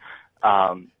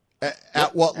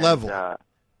 At what level?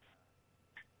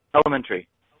 Elementary.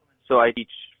 So I teach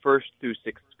 1st through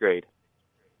 6th grade.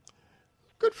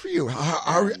 Good for you.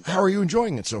 How are you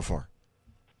enjoying it so far?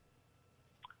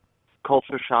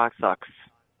 Culture shock sucks.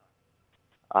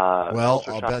 Well,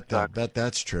 I'll bet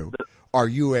that's true. Are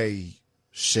you a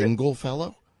single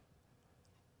fellow?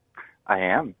 I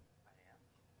am.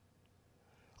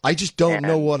 I just don't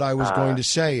know what I was going to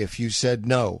say if you said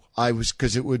no.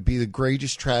 Because it would be the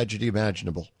greatest tragedy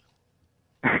imaginable.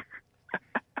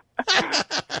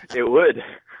 It would.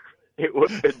 It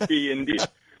would be indeed.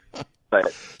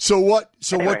 But so what?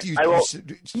 Anyway, what do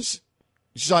you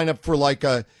sign up for? Like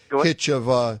a hitch of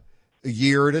a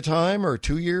year at a time, or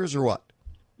 2 years, or what?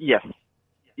 Yes.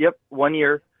 Yep. 1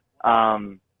 year,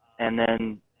 and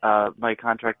then my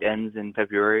contract ends in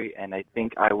February, and I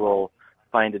think I will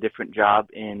find a different job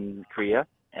in Korea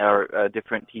or a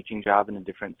different teaching job in a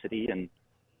different city, and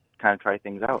kind of try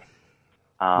things out.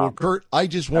 Well, Kurt, I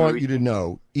just want you to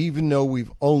know, even though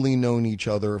we've only known each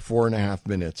other 4.5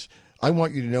 minutes, I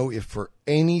want you to know if for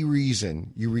any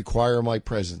reason you require my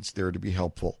presence there to be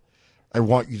helpful, I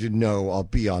want you to know I'll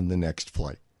be on the next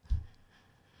flight.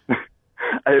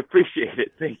 I appreciate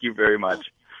it. Thank you very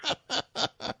much.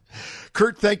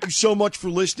 Kurt, thank you so much for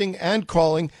listening and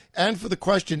calling and for the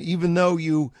question, even though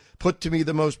you put to me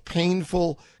the most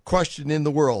painful question in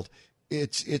the world.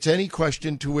 It's any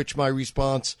question to which my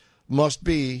response must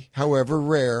be, however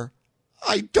rare,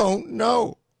 I don't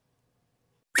know.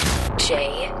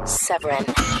 Jay Severin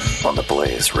on the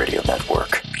Blaze Radio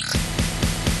Network.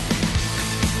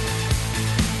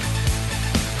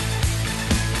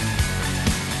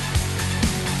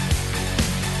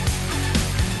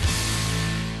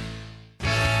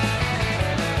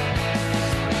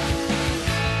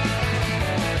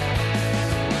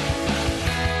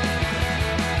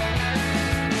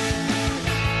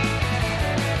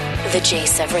 The Jay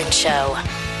Severin Show,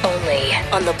 only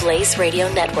on the Blaze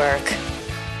Radio Network.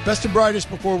 Best and brightest,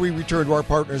 before we return to our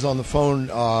partners on the phone,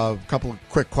 a couple of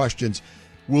quick questions.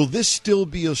 Will this still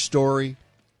be a story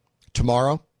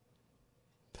tomorrow?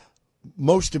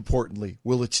 Most importantly,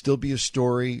 will it still be a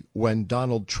story when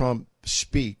Donald Trump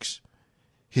speaks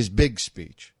his big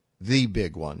speech, the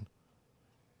big one,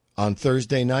 on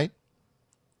Thursday night?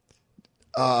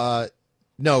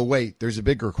 No, wait, there's a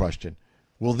bigger question.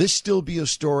 Will this still be a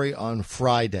story on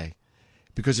Friday?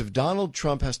 Because if Donald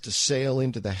Trump has to sail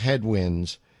into the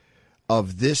headwinds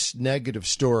of this negative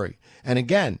story, and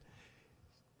again,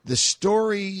 the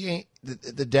story,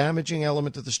 the damaging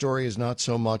element of the story is not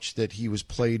so much that he was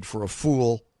played for a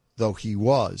fool, though he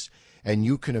was. And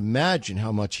you can imagine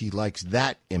how much he likes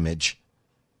that image.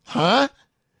 Huh? I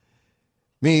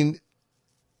mean,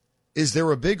 is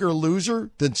there a bigger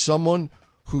loser than someone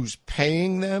who's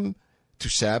paying them to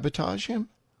sabotage him?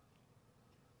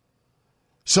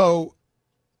 So,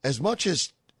 as much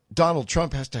as Donald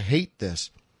Trump has to hate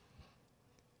this,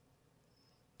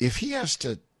 if he has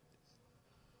to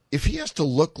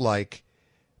look like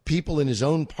people in his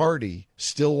own party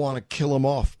still want to kill him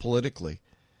off politically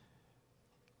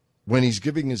when he's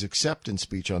giving his acceptance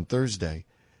speech on Thursday,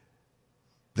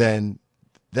 then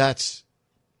that's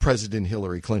President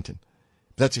Hillary Clinton.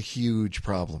 That's a huge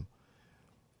problem.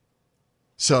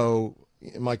 So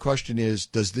my question is,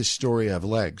 does this story have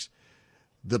legs?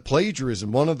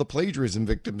 One of the plagiarism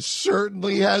victims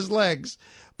certainly has legs,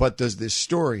 but does this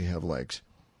story have legs?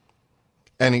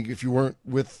 And if you weren't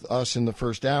with us in the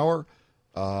first hour,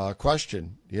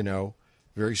 question,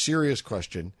 very serious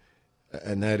question,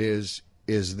 and that is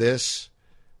this,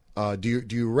 do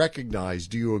you recognize,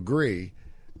 do you agree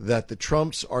that the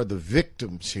Trumps are the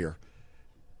victims here?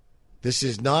 This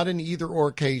is not an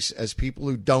either-or case, as people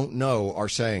who don't know are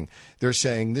saying. They're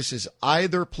saying this is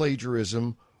either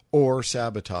plagiarism or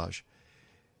sabotage.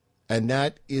 And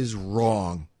that is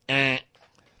wrong. That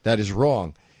is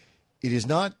wrong. It is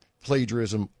not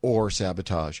plagiarism or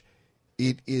sabotage.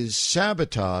 It is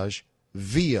sabotage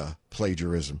via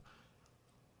plagiarism.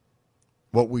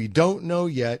 What we don't know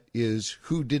yet is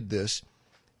who did this.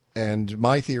 And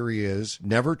my theory is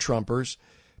never Trumpers,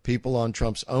 people on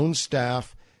Trump's own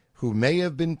staff who may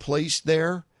have been placed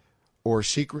there or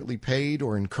secretly paid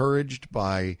or encouraged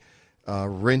by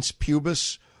Rince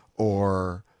Pubis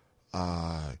or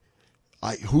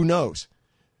who knows,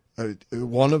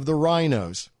 one of the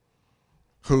rhinos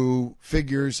who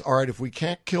figures, all right, if we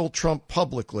can't kill Trump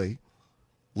publicly,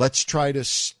 let's try to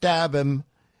stab him.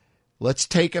 Let's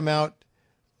take him out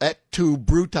et tu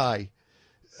Brutus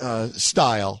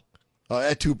style.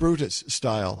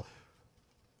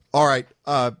 All right.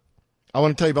 I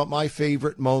want to tell you about my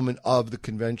favorite moment of the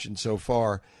convention so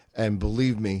far. And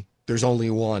believe me, there's only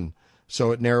one.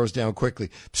 So it narrows down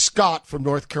quickly. Scott from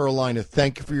North Carolina,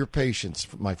 thank you for your patience,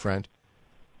 my friend.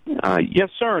 Yes,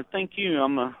 sir. Thank you.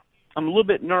 I'm a little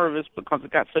bit nervous because I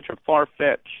got such a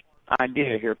far-fetched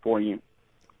idea here for you.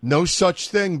 No such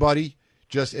thing, buddy.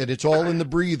 And it's all in the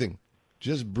breathing.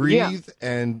 Just breathe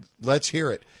and let's hear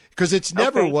it. Because it's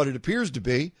never what it appears to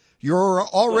be. You're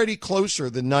already closer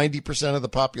than 90% of the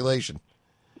population.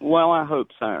 Well, I hope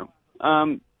so.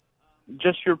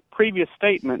 Just your previous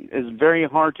statement is very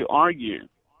hard to argue,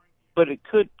 but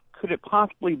could it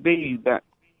possibly be that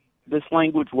this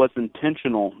language was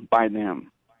intentional by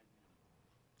them?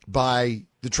 By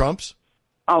the Trumps?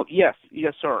 Oh, yes,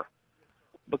 sir.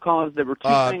 Because there were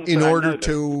two things in order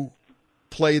to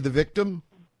play the victim?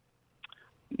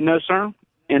 No, sir.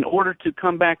 In order to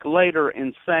come back later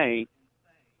and say,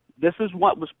 this is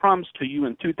what was promised to you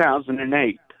in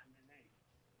 2008,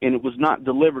 and it was not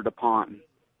delivered upon.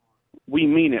 We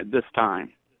mean it this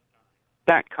time.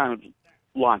 That kind of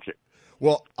logic.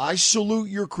 Well, I salute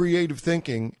your creative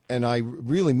thinking, and I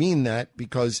really mean that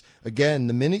because, again,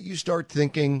 the minute you start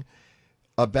thinking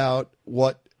about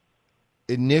what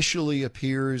initially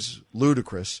appears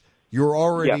ludicrous, you're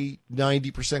already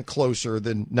 90% closer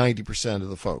than 90% of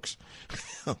the folks,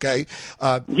 okay?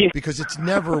 Because it's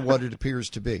never what it appears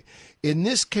to be. In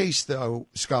this case, though,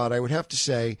 Scott, I would have to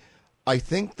say I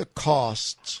think the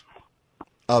costs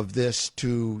of this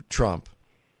to Trump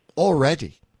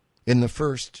already in the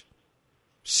first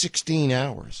 16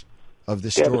 hours of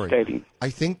the story, I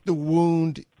think the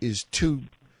wound is too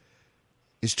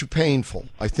painful.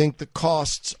 I think the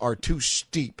costs are too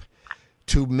steep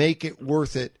to make it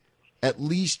worth it, at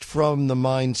least from the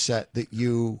mindset that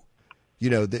you're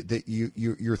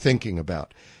thinking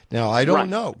about. Now, I don't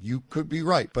know. You could be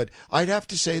right, but I'd have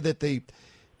to say that the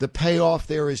payoff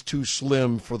there is too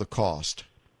slim for the cost.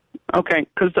 Okay,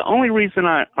 because the only reason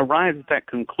I arrived at that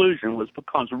conclusion was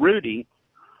because Rudy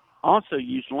also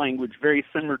used language very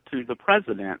similar to the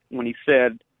president when he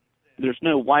said, there's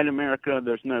no white America,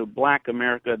 there's no black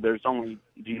America, there's only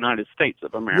the United States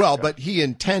of America. Well, but he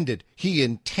intended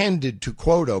to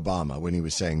quote Obama when he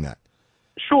was saying that.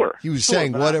 Sure. He was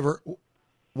saying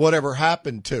whatever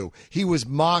happened to. He was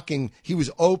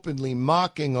openly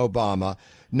mocking Obama,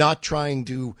 not trying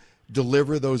to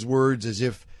deliver those words as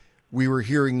if we were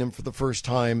hearing them for the first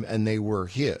time and they were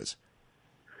his.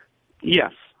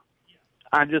 Yes.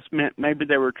 I just meant maybe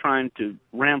they were trying to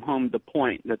ram home the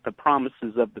point that the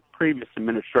promises of the previous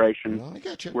administration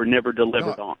were never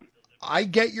delivered on. I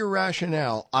get your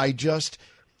rationale. I just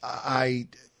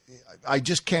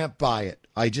can't buy it.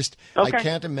 I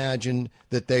can't imagine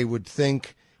that they would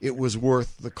think it was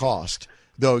worth the cost.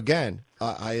 Though again,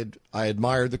 I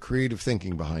admire the creative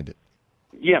thinking behind it.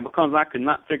 Yeah, because I could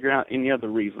not figure out any other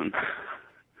reason.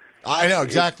 I know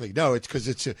exactly. No, it's because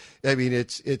it's.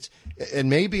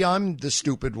 And maybe I'm the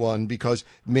stupid one because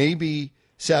maybe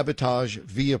sabotage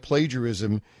via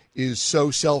plagiarism is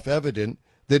so self-evident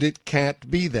that it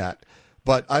can't be that.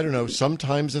 But I don't know.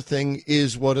 Sometimes a thing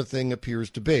is what a thing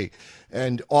appears to be,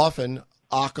 and often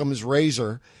Occam's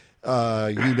razor.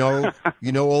 You know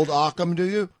old Occam, do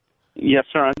you? Yes,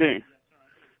 sir, I do.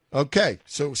 Okay,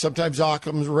 so sometimes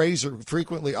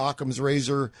frequently Occam's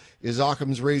razor is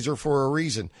Occam's razor for a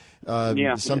reason.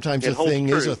 Sometimes a thing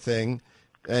is a thing,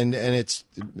 and it's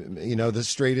the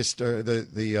straightest,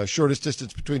 the shortest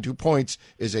distance between 2 points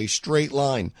is a straight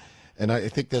line, and I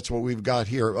think that's what we've got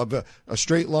here. A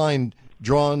straight line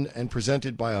drawn and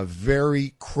presented by a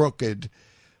very crooked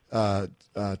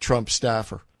Trump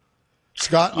staffer.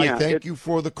 Scott, I thank you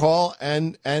for the call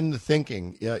and the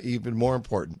thinking. Yeah, even more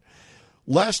important.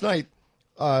 Last night,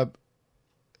 I've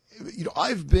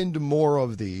been to more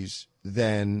of these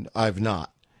than I've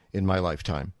not in my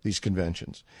lifetime, these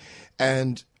conventions.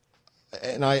 And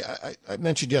I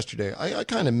mentioned yesterday, I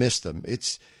kind of miss them.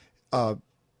 It's, they're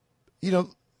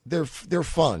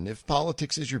fun. If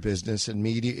politics is your business and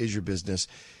media is your business,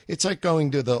 it's like going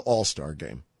to the All-Star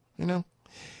game,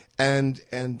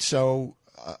 And so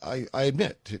I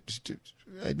admit to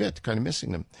kind of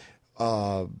missing them.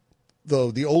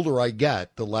 Though the older I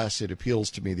get, the less it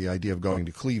appeals to me, the idea of going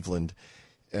to Cleveland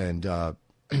and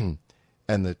and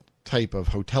the type of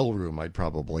hotel room I'd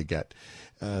probably get,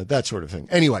 that sort of thing.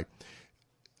 Anyway,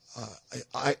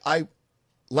 I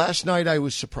last night I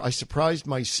surprised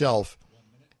myself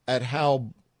at how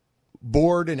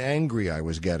bored and angry I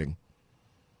was getting.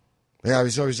 Yeah, I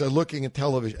was looking at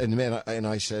television, and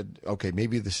I said, okay,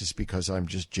 maybe this is because I'm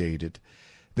just jaded.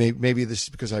 Maybe this is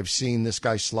because I've seen this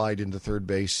guy slide into third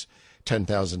base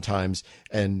 10,000 times,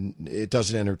 and it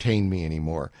doesn't entertain me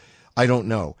anymore. I don't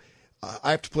know. I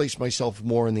have to place myself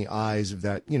more in the eyes of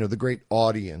that, the great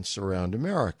audience around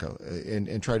America,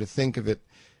 and try to think of it,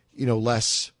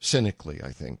 less cynically, I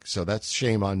think. So that's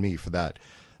shame on me for that.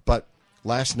 But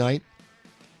last night,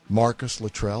 Marcus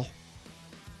Luttrell,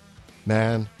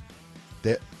 man,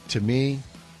 to me,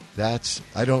 I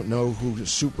don't know who the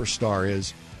superstar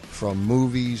is from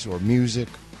movies or music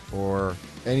or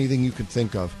anything you could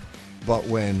think of. But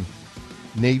when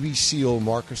Navy SEAL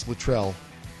Marcus Luttrell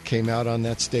came out on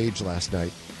that stage last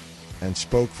night and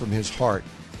spoke from his heart,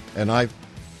 and I've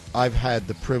had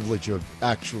the privilege of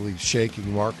actually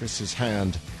shaking Marcus's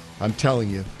hand, I'm telling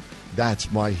you,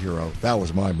 that's my hero. That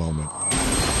was my moment.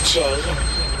 Jay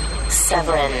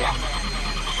Severin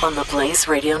on the Blaze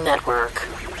Radio Network.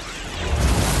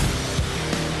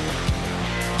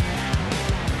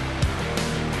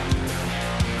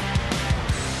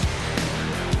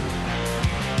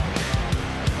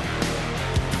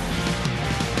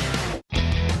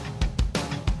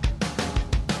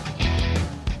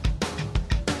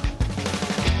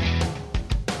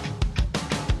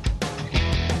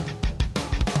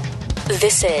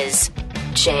 This is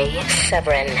Jay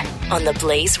Severin on the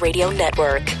Blaze Radio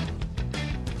Network.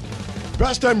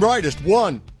 Best and brightest,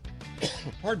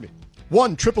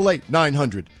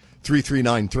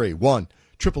 1-888-900-3393.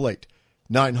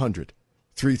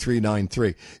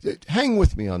 1-888-900-3393. Hang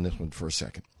with me on this one for a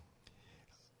second.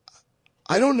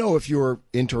 I don't know if you're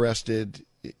interested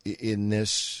in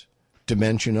this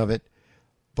dimension of it,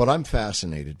 but I'm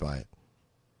fascinated by it.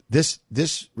 This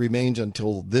remains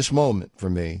until this moment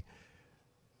for me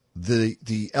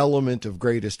the element of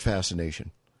greatest fascination.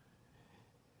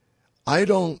 I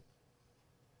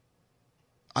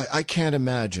can't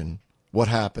imagine what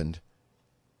happened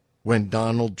when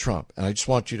Donald Trump, and I just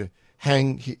want you to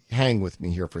hang with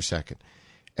me here for a second,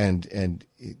 and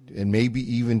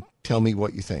maybe even tell me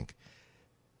what you think.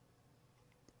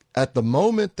 At the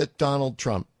moment that Donald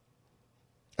Trump,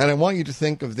 and I want you to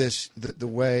think of this the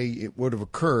way it would have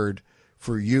occurred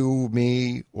for you,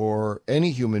 me, or any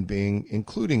human being,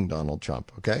 including Donald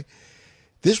Trump, okay?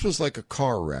 This was like a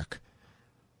car wreck.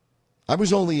 I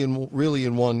was only in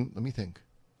one, let me think.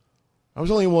 I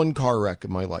was only in one car wreck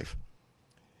in my life.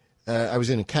 I was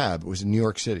in a cab. It was in New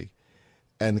York City.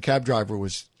 And the cab driver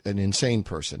was an insane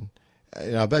person.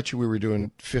 And I'll bet you we were doing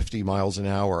 50 miles an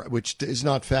hour, which is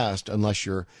not fast unless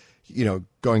you're,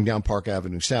 going down Park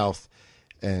Avenue South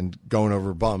and going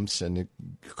over bumps and the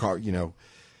car,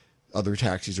 Other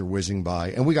taxis are whizzing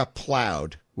by, and we got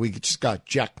plowed. We just got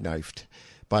jackknifed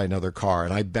by another car,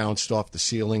 and I bounced off the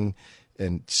ceiling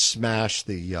and smashed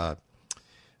the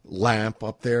lamp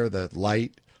up there, the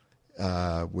light,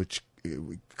 which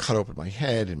cut open my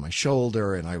head and my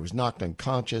shoulder, and I was knocked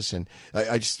unconscious. And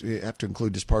I just have to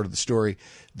include this part of the story.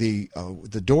 The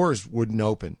doors wouldn't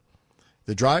open.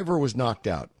 The driver was knocked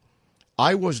out.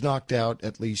 I was knocked out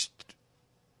at least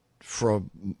for a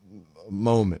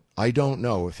moment. I don't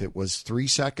know if it was 3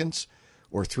 seconds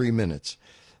or 3 minutes,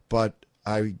 but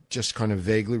I just kind of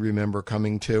vaguely remember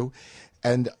coming to,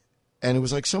 and it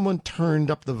was like someone turned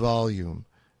up the volume,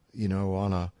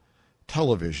 on a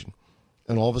television,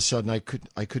 and all of a sudden I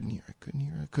couldn't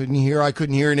hear,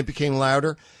 and it became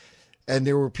louder, and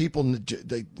there were people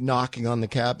knocking on the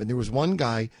cab, and there was one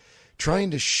guy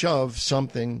trying to shove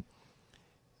something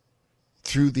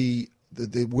through the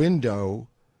window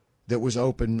that was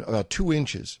open about 2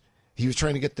 inches. He was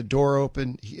trying to get the door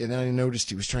open, and I noticed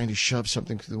he was trying to shove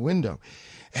something through the window.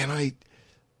 And I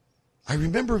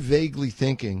remember vaguely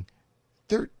thinking,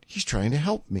 he's trying to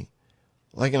help me.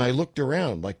 And I looked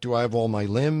around, do I have all my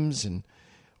limbs? And,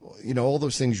 all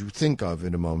those things you think of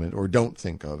in a moment or don't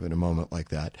think of in a moment like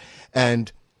that.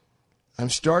 And I'm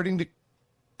starting to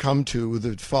come to,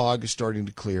 the fog is starting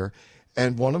to clear.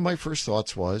 And one of my first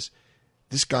thoughts was,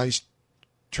 this guy's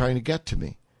trying to get to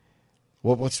me.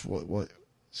 What?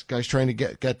 This guy's trying to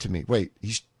get to me. Wait,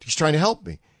 he's trying to help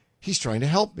me. He's trying to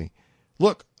help me.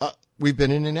 Look, we've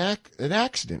been in an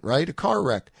accident, right? A car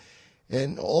wreck.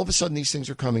 And all of a sudden these things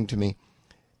are coming to me.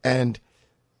 And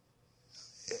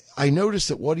I noticed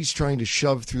that what he's trying to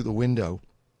shove through the window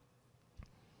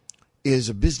is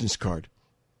a business card.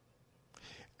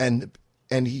 And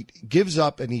he gives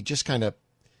up and he just kind of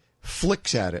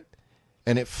flicks at it.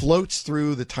 And it floats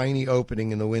through the tiny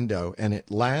opening in the window and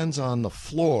it lands on the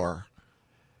floor.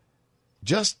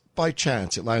 Just by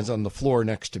chance, it lands on the floor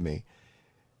next to me.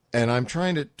 And I'm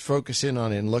trying to focus in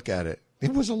on it and look at it.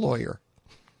 It was a lawyer.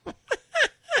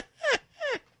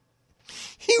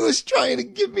 He was trying to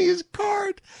give me his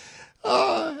card.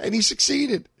 And he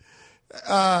succeeded.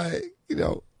 I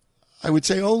would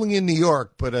say only in New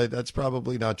York, but that's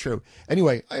probably not true.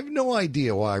 Anyway, I have no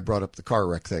idea why I brought up the car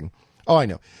wreck thing. Oh, I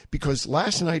know. Because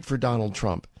last night for Donald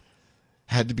Trump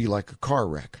had to be like a car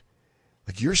wreck.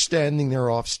 You're standing there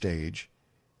off stage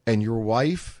and your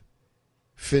wife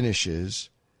finishes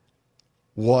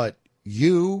what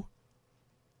you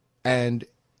and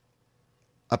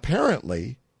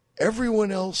apparently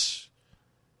everyone else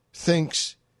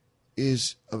thinks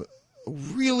is a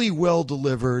really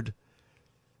well-delivered,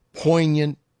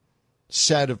 poignant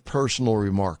set of personal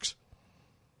remarks.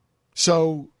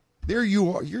 So there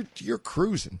you are. You're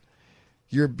cruising.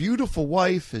 Your beautiful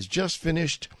wife has just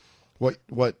finished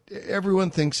what everyone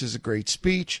thinks is a great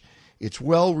speech. It's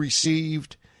well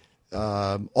received.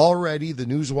 Already the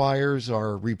news wires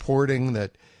are reporting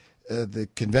that the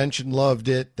convention loved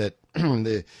it, that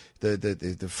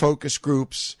the focus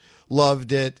groups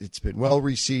loved it. It's been well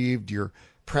received. You're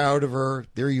proud of her.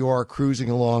 There you are cruising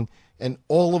along. And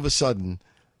all of a sudden,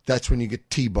 that's when you get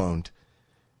T-boned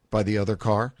by the other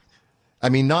car. I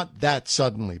mean, not that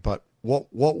suddenly, but what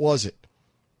was it?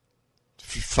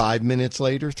 5 minutes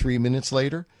later, 3 minutes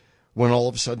later, when all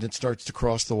of a sudden it starts to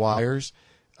cross the wires,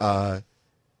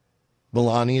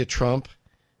 Melania Trump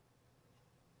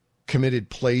committed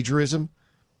plagiarism,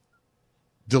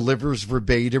 delivers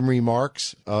verbatim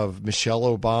remarks of Michelle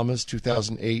Obama's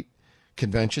 2008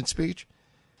 convention speech.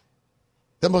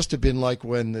 That must have been like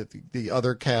when the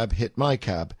other cab hit my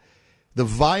cab. The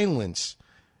violence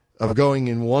of going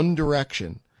in one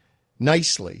direction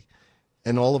nicely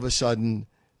and all of a sudden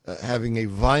having a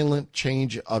violent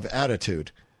change of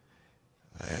attitude.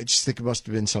 I just think it must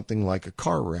have been something like a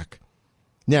car wreck.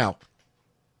 Now,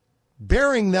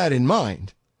 bearing that in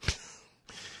mind,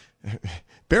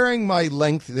 bearing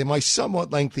my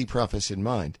somewhat lengthy preface in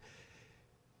mind,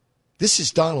 this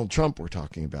is Donald Trump we're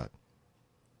talking about.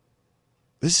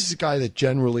 This is a guy that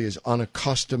generally is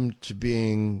unaccustomed to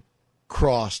being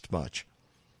crossed much.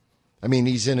 I mean,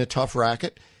 he's in a tough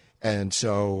racket, and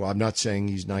so I'm not saying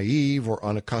he's naive or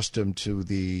unaccustomed to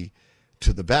the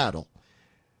battle.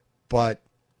 But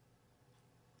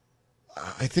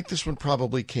I think this one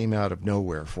probably came out of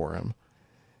nowhere for him.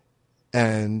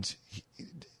 And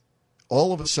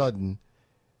all of a sudden,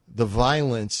 the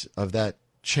violence of that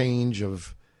change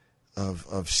of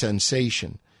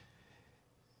sensation.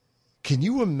 Can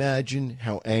you imagine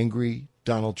how angry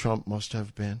Donald Trump must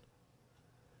have been?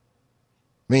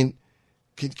 I mean,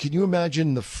 can you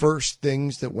imagine the first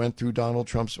things that went through Donald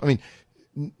Trump's? I mean,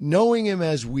 knowing him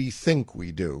as we think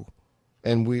we do,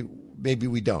 and maybe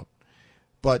we don't,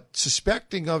 But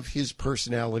suspecting of his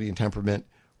personality and temperament,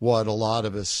 what a lot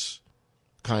of us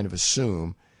kind of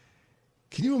assume,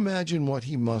 can you imagine what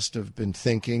he must have been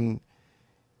thinking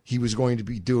he was going to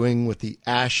be doing with the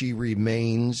ashy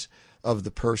remains of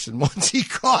the person once he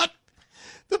caught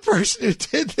the person who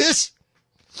did this?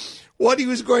 What he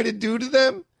was going to do to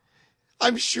them?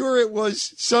 I'm sure it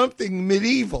was something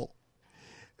medieval.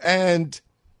 And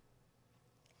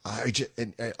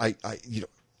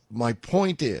my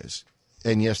point is,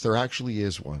 and yes, there actually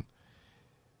is one.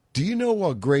 Do you know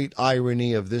what great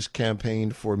irony of this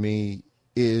campaign for me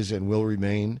is and will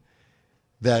remain?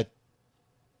 That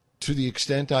to the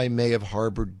extent I may have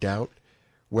harbored doubt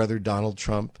whether Donald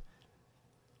Trump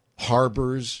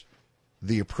harbors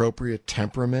the appropriate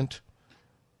temperament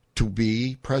to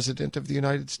be president of the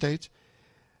United States,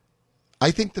 I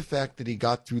think the fact that he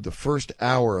got through the first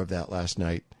hour of that last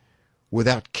night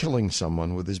without killing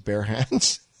someone with his bare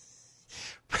hands,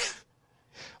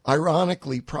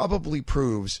 ironically, probably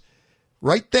proves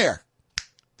right there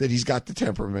that he's got the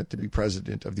temperament to be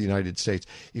president of the United States.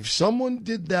 If someone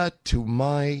did that to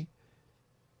my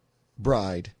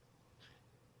bride,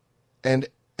 and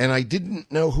I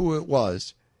didn't know who it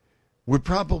was, would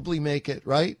probably make it,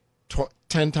 right,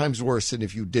 10 times worse than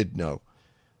if you did know.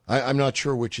 I'm not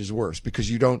sure which is worse, because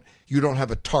you don't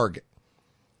have a target.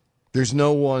 There's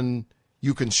no one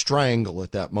you can strangle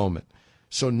at that moment.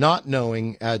 So not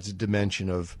knowing adds a dimension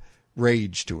of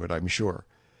rage to it, I'm sure.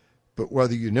 But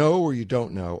whether you know or you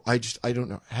don't know, I don't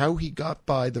know how he got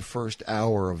by the first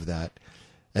hour of that.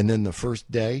 And then the first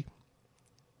day,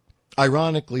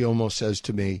 ironically almost says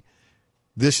to me,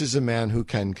 this is a man who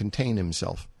can contain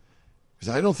himself.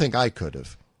 Because I don't think I could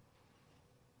have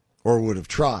or would have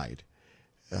tried.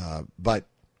 But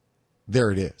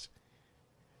there it is.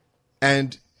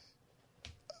 And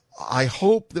I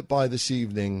hope that by this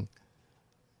evening,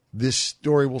 this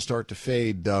story will start to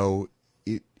fade, though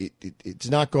it's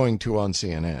not going to on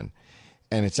CNN.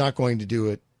 And it's not going to do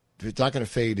it. It's not going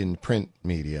to fade in print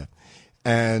media.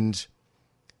 And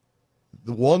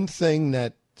the one thing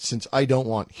that, since I don't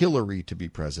want Hillary to be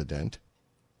president,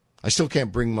 I still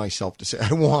can't bring myself to say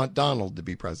I want Donald to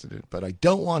be president, but I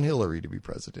don't want Hillary to be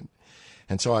president.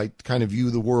 And so I kind of view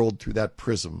the world through that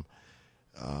prism.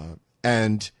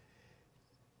 And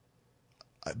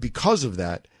because of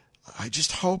that, I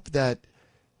just hope that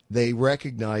they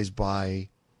recognize by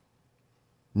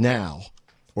now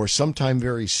or sometime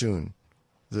very soon,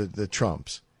 the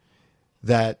Trumps,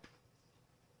 that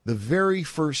the very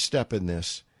first step in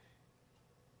this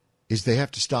is they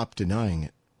have to stop denying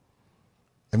it.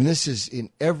 I mean, this is in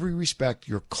every respect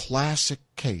your classic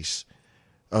case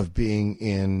of being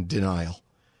in denial.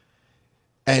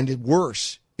 And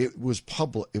worse, it was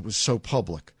public. It was so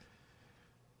public.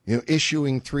 You know,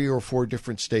 issuing 3 or 4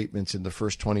 different statements in the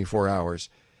first 24 hours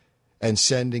and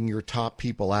sending your top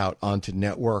people out onto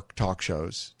network talk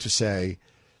shows to say,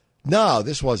 no,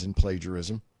 this wasn't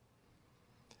plagiarism.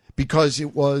 Because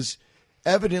it was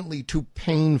evidently too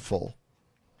painful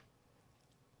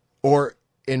or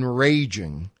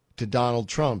enraging to Donald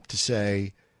Trump to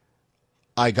say,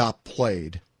 I got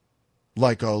played.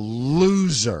 Like a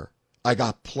loser, I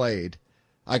got played.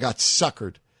 I got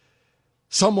suckered.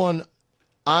 Someone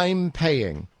I'm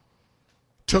paying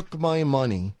took my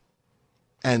money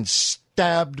and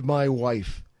stabbed my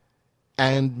wife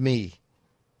and me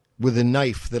with a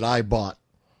knife that I bought.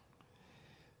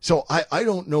 So I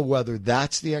don't know whether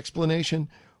that's the explanation,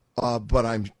 but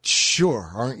I'm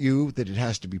sure, aren't you, that it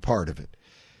has to be part of it.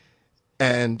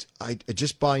 And I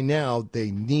just by now, they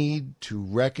need to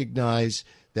recognize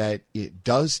that it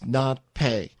does not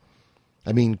pay.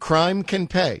 I mean, crime can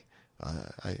pay.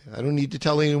 I don't need to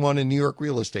tell anyone in New York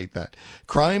real estate that.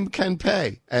 Crime can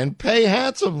pay, and pay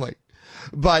handsomely.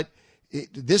 But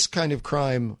this kind of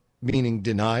crime, meaning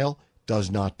denial,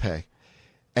 does not pay.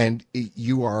 And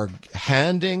you are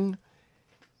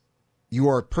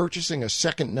purchasing a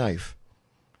second knife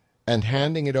and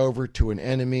handing it over to an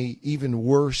enemy even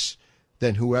worse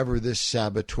than whoever this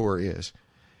saboteur is.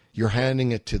 You're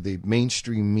handing it to the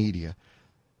mainstream media.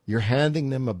 You're handing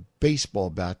them a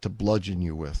baseball bat to bludgeon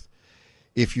you with.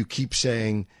 If you keep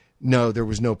saying, no, there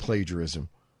was no plagiarism.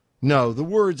 No, the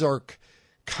words are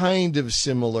kind of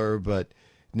similar, but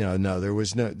no,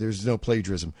 there's no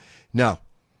plagiarism. No,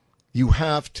 you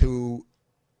have to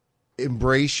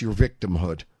embrace your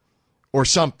victimhood or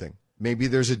something. Maybe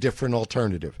there's a different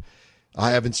alternative.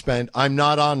 I'm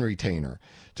not on retainer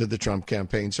to the Trump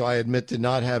campaign, so I admit to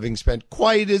not having spent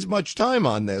quite as much time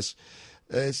on this,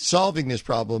 solving this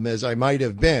problem as I might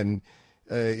have been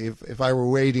if I were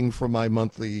waiting for my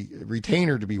monthly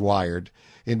retainer to be wired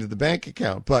into the bank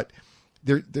account. But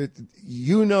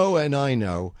you know and I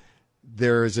know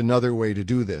there is another way to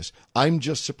do this. I'm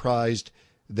just surprised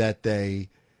that they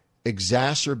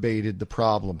exacerbated the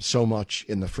problem so much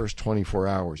in the first 24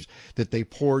 hours, that they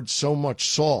poured so much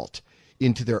salt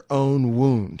into their own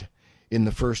wound in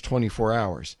the first 24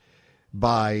 hours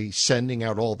by sending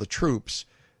out all the troops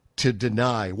to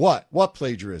deny what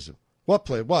plagiarism, what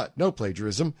no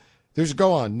plagiarism. There's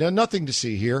go on, nothing to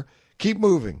see here. Keep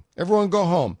moving, everyone go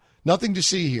home. Nothing to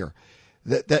see here.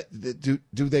 Do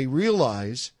they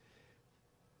realize?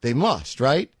 They must,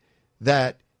 right?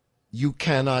 That you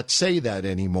cannot say that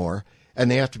anymore,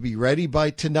 and they have to be ready by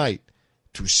tonight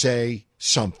to say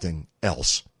something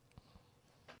else.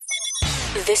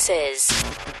 This is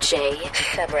Jay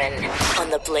Severin on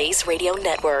the Blaze Radio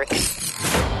Network.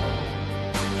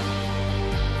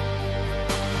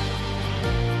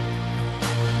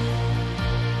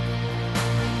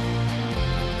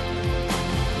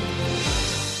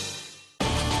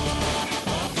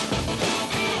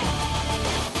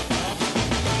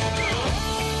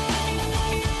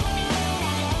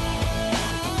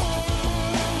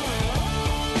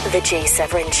 The Jay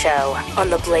Severin Show on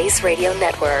the Blaze Radio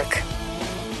Network.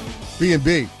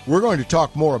 B&B, we're going to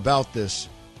talk more about this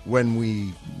when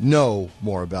we know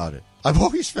more about it. I've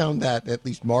always found that at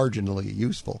least marginally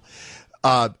useful.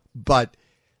 But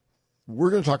we're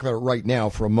going to talk about it right now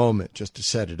for a moment just to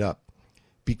set it up.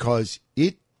 Because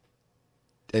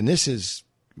and this is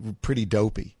pretty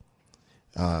dopey,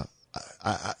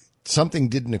 something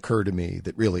didn't occur to me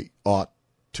that really ought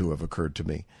to have occurred to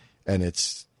me. And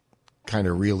it's kind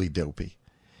of really dopey.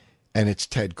 And it's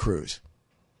Ted Cruz.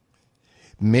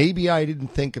 Maybe I didn't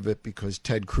think of it because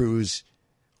Ted Cruz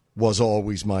was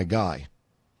always my guy.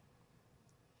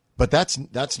 But that's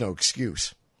no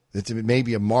excuse. It's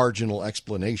maybe a marginal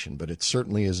explanation, but it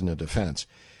certainly isn't a defense.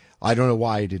 I don't know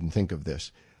why I didn't think of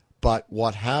this. But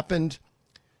what happened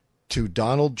to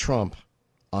Donald Trump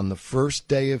on the first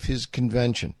day of his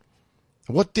convention,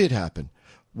 what did happen?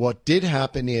 What did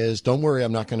happen is, don't worry,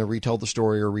 I'm not going to retell the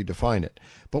story or redefine it.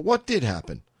 But what did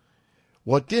happen?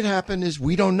 What did happen is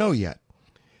we don't know yet.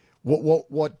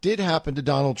 What did happen to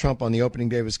Donald Trump on the opening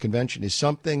day of his convention is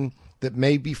something that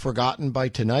may be forgotten by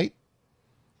tonight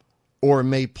or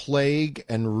may plague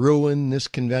and ruin this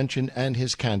convention and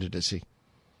his candidacy.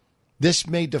 This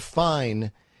may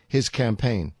define his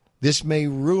campaign. This may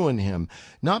ruin him,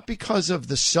 not because of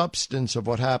the substance of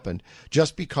what happened,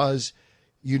 just because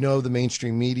the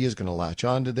mainstream media is going to latch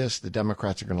onto this. The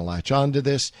Democrats are going to latch onto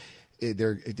this.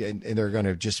 They're going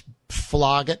to just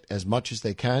flog it as much as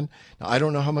they can. Now, I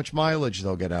don't know how much mileage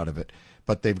they'll get out of it,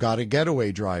 but they've got a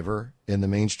getaway driver in the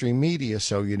mainstream media,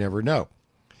 so you never know.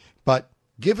 But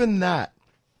given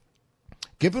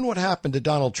what happened to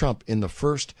Donald Trump in the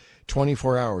first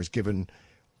 24 hours, given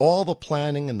all the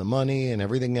planning and the money and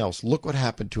everything else, look what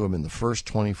happened to him in the first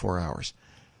 24 hours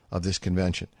of this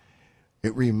convention.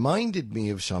 It reminded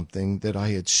me of something that I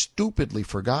had stupidly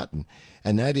forgotten,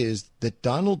 and that is that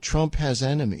Donald Trump has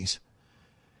enemies.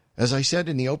 As I said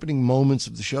in the opening moments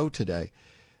of the show today,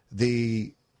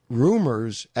 the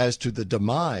rumors as to the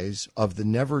demise of the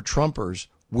never-Trumpers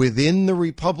within the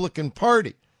Republican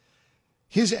Party,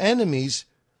 his enemies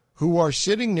who are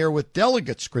sitting there with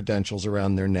delegates' credentials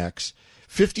around their necks,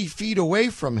 50 feet away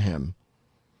from him,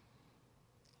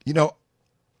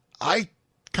 I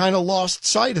kind of lost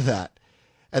sight of that.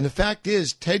 And the fact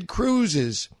is, Ted Cruz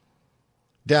is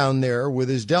down there with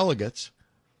his delegates.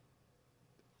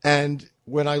 And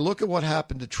when I look at what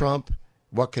happened to Trump,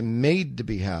 what can made to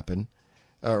be happen,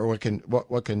 or what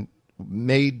can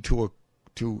made to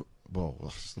well,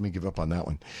 let me give up on that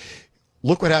one.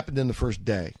 Look what happened in the first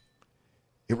day.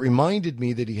 It reminded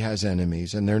me that he has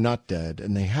enemies, and they're not dead,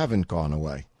 and they haven't gone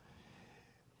away.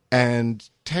 And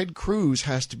Ted Cruz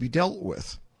has to be dealt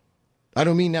with. I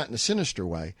don't mean that in a sinister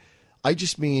way. I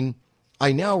just mean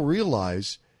I now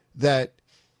realize that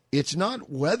it's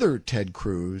not whether Ted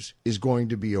Cruz is going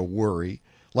to be a worry,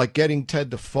 like getting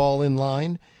Ted to fall in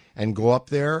line and go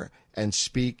up there and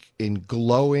speak in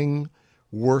glowing,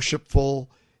 worshipful,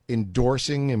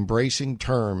 endorsing, embracing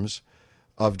terms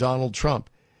of Donald Trump.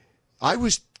 I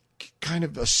was kind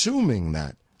of assuming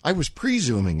that. I was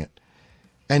presuming it.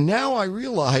 And now I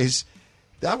realize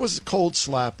that was a cold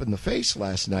slap in the face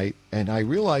last night, and I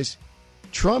realize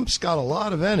Trump's got a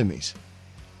lot of enemies.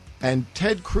 And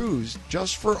Ted Cruz,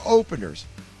 just for openers,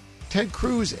 Ted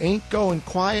Cruz ain't going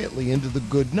quietly into the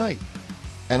good night.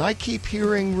 And I keep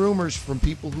hearing rumors from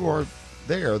people who are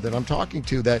there that I'm talking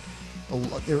to that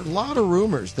there are a lot of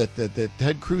rumors that the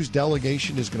Ted Cruz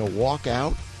delegation is going to walk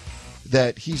out,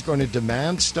 that he's going to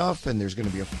demand stuff, and there's going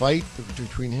to be a fight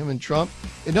between him and Trump.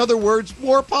 In other words,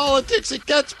 more politics. It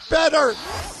gets better.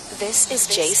 This is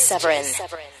Jay Severin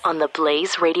on the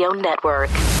Blaze Radio Network.